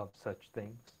of such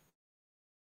things,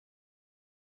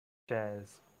 such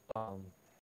as I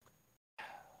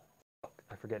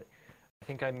forget it. I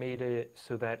think I made it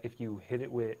so that if you hit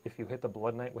the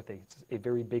Blood Knight with a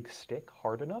very big stick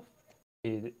hard enough,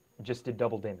 it just did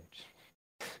double damage.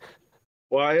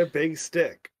 Why a big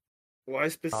stick? Why Uh,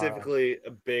 specifically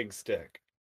a big stick?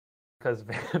 because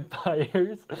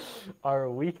vampires are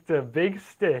weak to big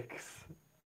sticks.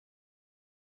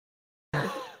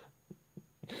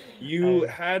 You And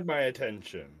had my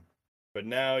attention, but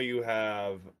now you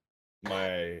have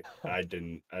I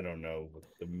don't know what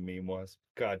the meme was.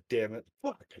 God damn it.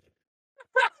 Fuck.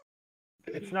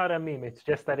 it's not a meme. It's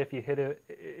just that if you hit it,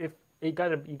 if you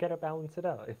gotta balance it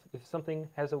out. If something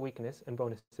has a weakness and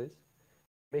bonuses,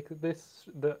 make this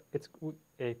the its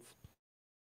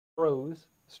pros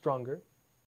stronger.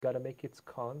 Gotta make its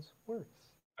cons worse.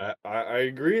 I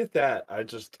agree with that. I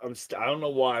don't know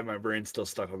why my brain's still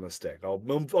stuck on the stick. I'll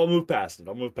move past it.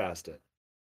 I'll move past it.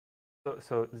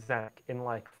 So Zach, in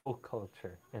like folk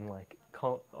culture, in like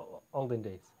olden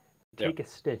days, you Yeah. take a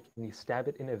stick and you stab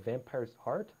it in a vampire's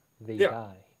heart, they Yeah.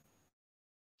 die.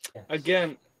 Yes.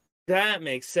 Again, that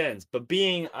makes sense. But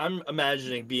I'm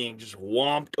imagining being just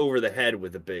whomped over the head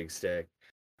with a big stick.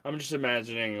 I'm just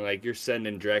imagining like you're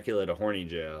sending Dracula to horny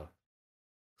jail.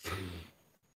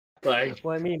 Like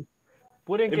Well, I mean,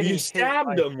 wouldn't if you getting hit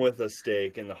stabbed by him with a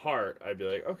stake in the heart, I'd be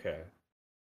like, okay.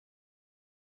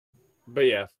 But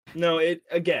yeah, no, it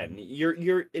again,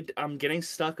 I'm getting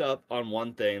stuck up on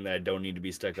one thing that I don't need to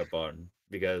be stuck up on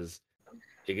because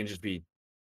it can just be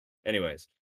anyways.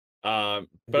 But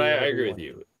do I whatever you agree with want to.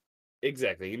 you.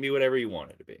 Exactly. It can be whatever you want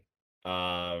it to be.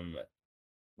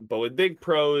 But with big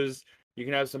pros, you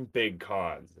can have some big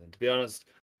cons. And to be honest,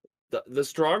 the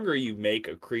stronger you make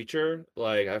a creature,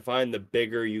 like I find the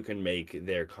bigger you can make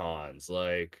their cons.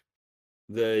 Like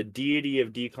the deity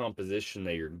of decomposition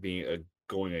that you're being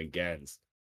going against.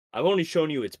 I've only shown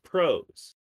you its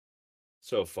pros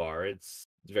so far. It's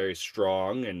very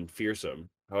strong and fearsome.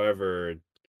 However,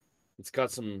 it's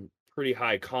got some pretty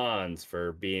high cons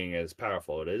for being as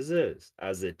powerful as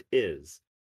it is.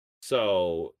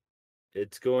 So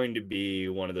it's going to be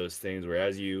one of those things where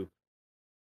as you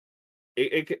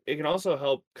it can also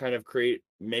help kind of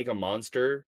make a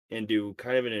monster and do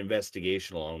kind of an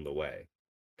investigation along the way.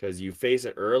 Because you face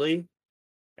it early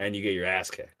and you get your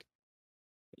ass kicked.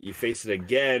 You face it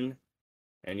again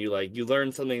and you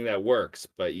learn something that works,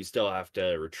 but you still have to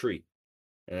retreat.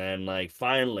 And then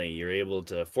finally you're able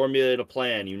to formulate a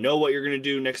plan. You know what you're gonna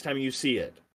do next time you see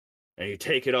it. And you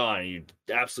take it on and you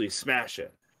absolutely smash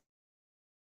it.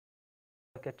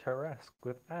 Like a Tarrasque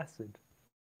with acid.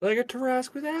 Like a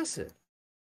Tarrasque with acid.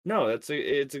 No, it's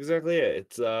exactly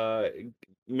it. It's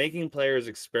making players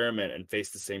experiment and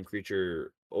face the same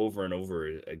creature over and over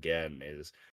again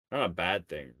is not a bad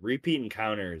thing. Repeat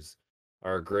encounters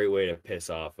are a great way to piss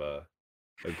off a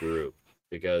group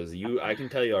because I can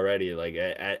tell you already, like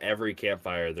at every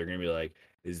campfire, they're gonna be like,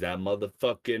 "Is that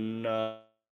motherfucking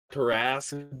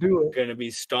Tarrasque Do it. gonna be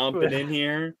stomping in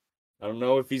here? I don't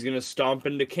know if he's gonna stomp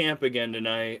into camp again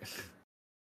tonight."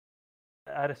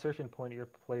 At a certain point, your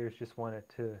players just want it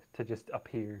to just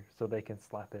appear so they can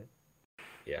slap it.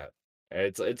 Yeah,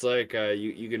 it's like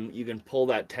you can pull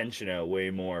that tension out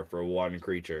way more for one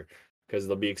creature because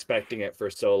they'll be expecting it for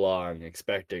so long,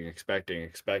 expecting,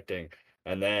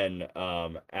 and then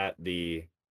at the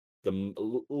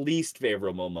least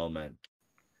favorable moment,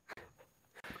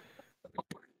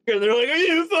 and they're like, "Are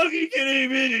you fucking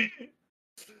kidding me?"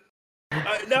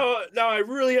 Now I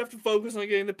really have to focus on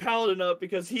getting the paladin up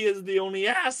because he is the only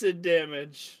acid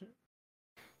damage.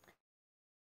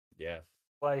 Yeah.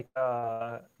 Like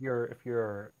if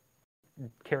you're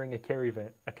carrying a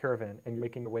caravan, and you're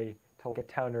making your way to like a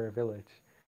town or a village,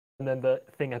 and then the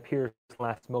thing appears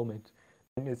last moment,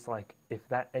 and it's like if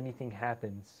anything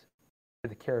happens to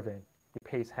the caravan, your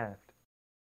pay's halved,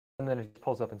 and then it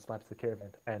pulls up and slaps the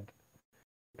caravan, and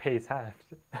your pay's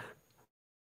halved.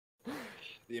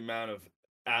 The amount of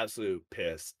absolute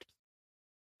pissed,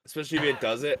 especially if it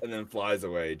does it and then flies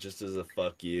away just as a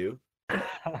fuck you.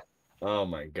 Oh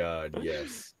my god,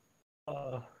 yes.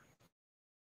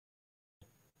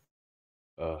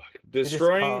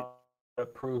 Destroying.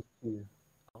 Prove to you.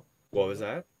 What was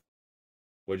that?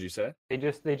 What'd you say? They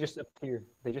just appear.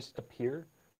 They just appear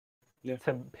Yeah.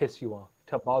 to piss you off,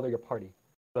 to bother your party. To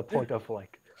the point of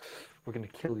like, we're gonna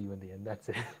kill you in the end. That's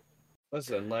it.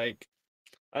 Listen, like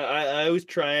I always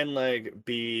try and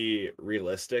be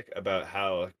realistic about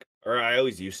how, or I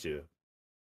always used to,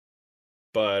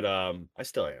 but I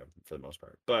still am for the most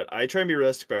part. But I try and be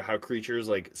realistic about how creatures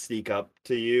sneak up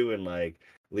to you and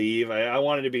leave. I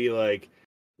wanted to be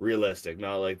realistic,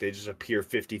 not like they just appear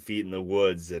 50 feet in the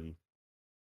woods and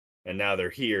now they're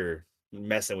here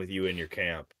messing with you in your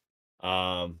camp.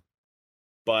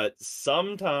 But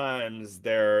sometimes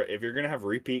if you're gonna have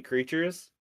repeat creatures,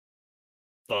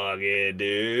 fuck it,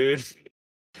 dude.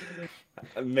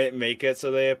 Make it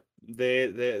so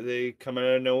they come out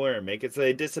of nowhere. Make it so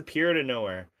they disappear out of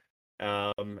nowhere.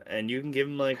 And you can give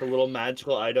them a little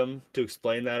magical item to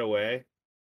explain that away.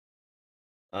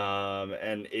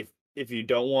 And if you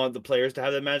don't want the players to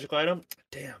have that magical item,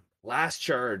 damn, last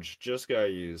charge just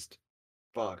got used.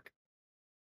 Fuck.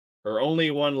 Or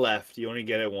only one left. You only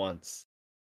get it once.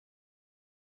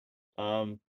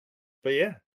 But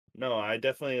yeah, no, I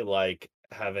definitely like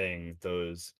having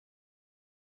those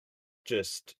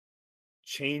just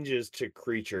changes to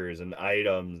creatures and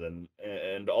items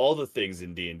and all the things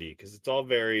in D&D because it's all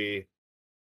very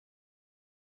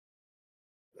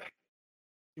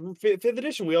fifth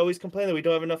edition. We always complain that we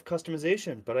don't have enough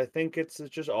customization, but I think it's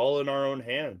just all in our own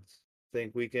hands. I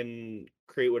think we can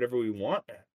create whatever we want.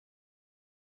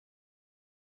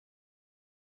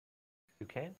 You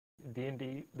can.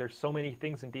 D&D, there's so many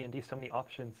things in D&D, so many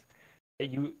options.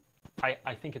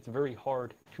 I think it's very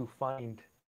hard to find,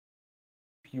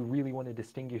 if you really want to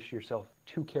distinguish yourself,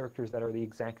 two characters that are the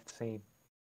exact same.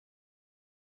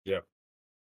 Yep.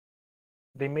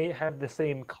 They may have the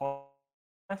same class.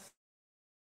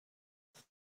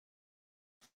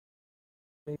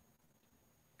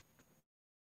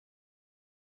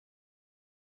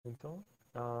 And so,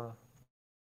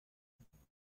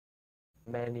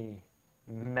 many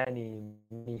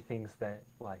things that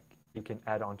you can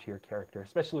add onto your character,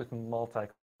 especially with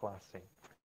multi-classing.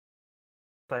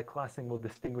 Multi-classing will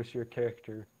distinguish your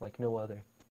character like no other.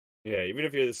 Yeah, even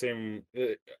if you're the same,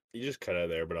 you just cut out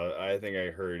there, but I think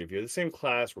I heard if you're the same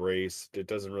class, race, it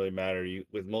doesn't really matter. You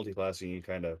with multi-classing, you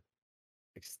kind of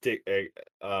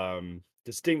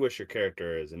distinguish your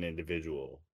character as an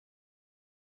individual.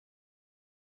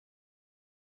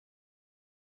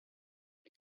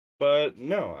 But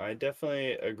no, I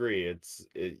definitely agree.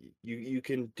 You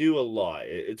can do a lot.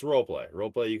 It's role play.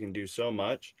 Role play, you can do so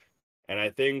much. And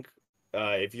I think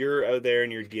if you're out there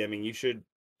and you're DMing, you should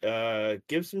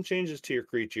give some changes to your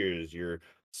creatures, your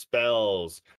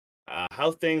spells,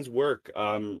 how things work.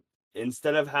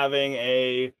 Instead of having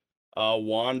a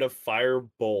wand of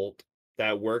firebolt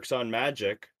that works on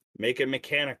magic, make it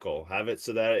mechanical. Have it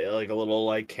so that like a little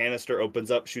like canister opens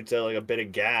up, shoots out like a bit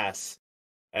of gas,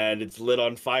 and it's lit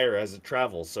on fire as it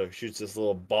travels. So it shoots this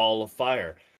little ball of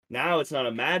fire. Now it's not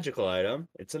a magical item;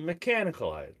 it's a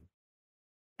mechanical item.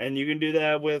 And you can do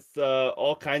that with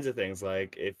all kinds of things.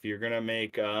 Like if you're gonna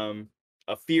make a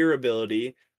fear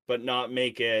ability, but not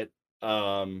make it,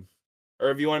 or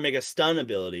if you want to make a stun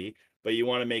ability, but you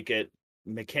want to make it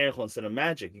mechanical instead of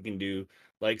magic, you can do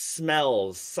like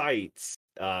smells, sights,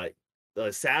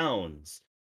 sounds,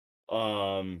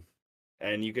 um,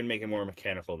 and you can make it more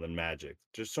mechanical than magic.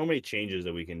 There's so many changes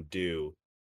that we can do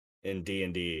in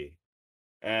D&D,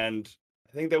 and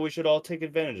I think that we should all take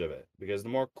advantage of it because the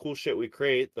more cool shit we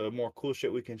create, the more cool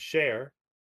shit we can share,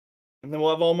 and then we'll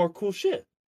have all more cool shit.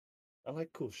 I like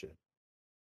cool shit.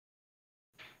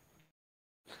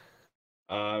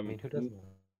 I mean, who doesn't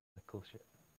like cool shit?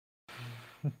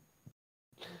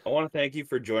 I want to thank you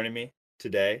for joining me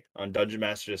today on Dungeon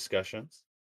Master Discussions.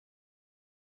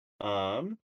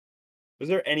 Um, was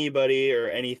there anybody or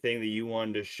anything that you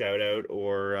wanted to shout out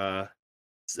or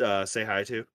say hi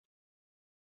to?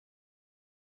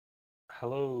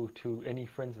 Hello to any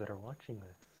friends that are watching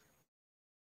this.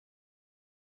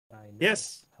 I know.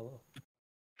 Yes. Hello.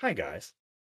 Hi guys.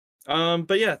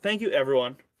 But yeah, thank you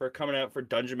everyone for coming out for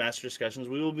Dungeon Master Discussions.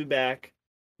 We will be back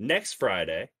next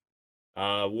Friday.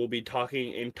 We'll be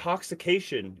talking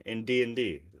intoxication in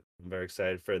D&D. I'm very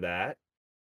excited for that.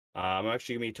 I'm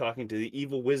actually gonna be talking to the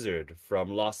evil wizard from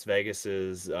Las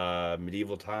Vegas's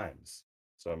medieval times.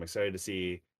 So I'm excited to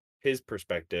see his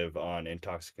perspective on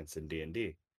intoxicants in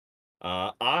D&D.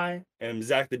 I am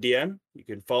Zach the DM. You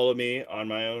can follow me on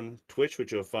my own Twitch,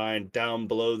 which you'll find down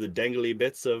below the dangly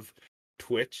bits of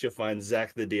Twitch. You'll find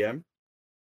Zach the DM.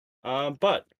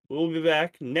 But we'll be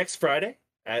back next Friday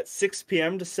at 6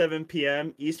 p.m. to 7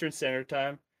 p.m. Eastern Standard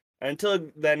Time.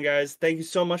 Until then, guys, thank you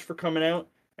so much for coming out,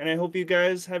 and I hope you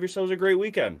guys have yourselves a great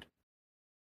weekend.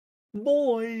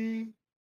 Boy!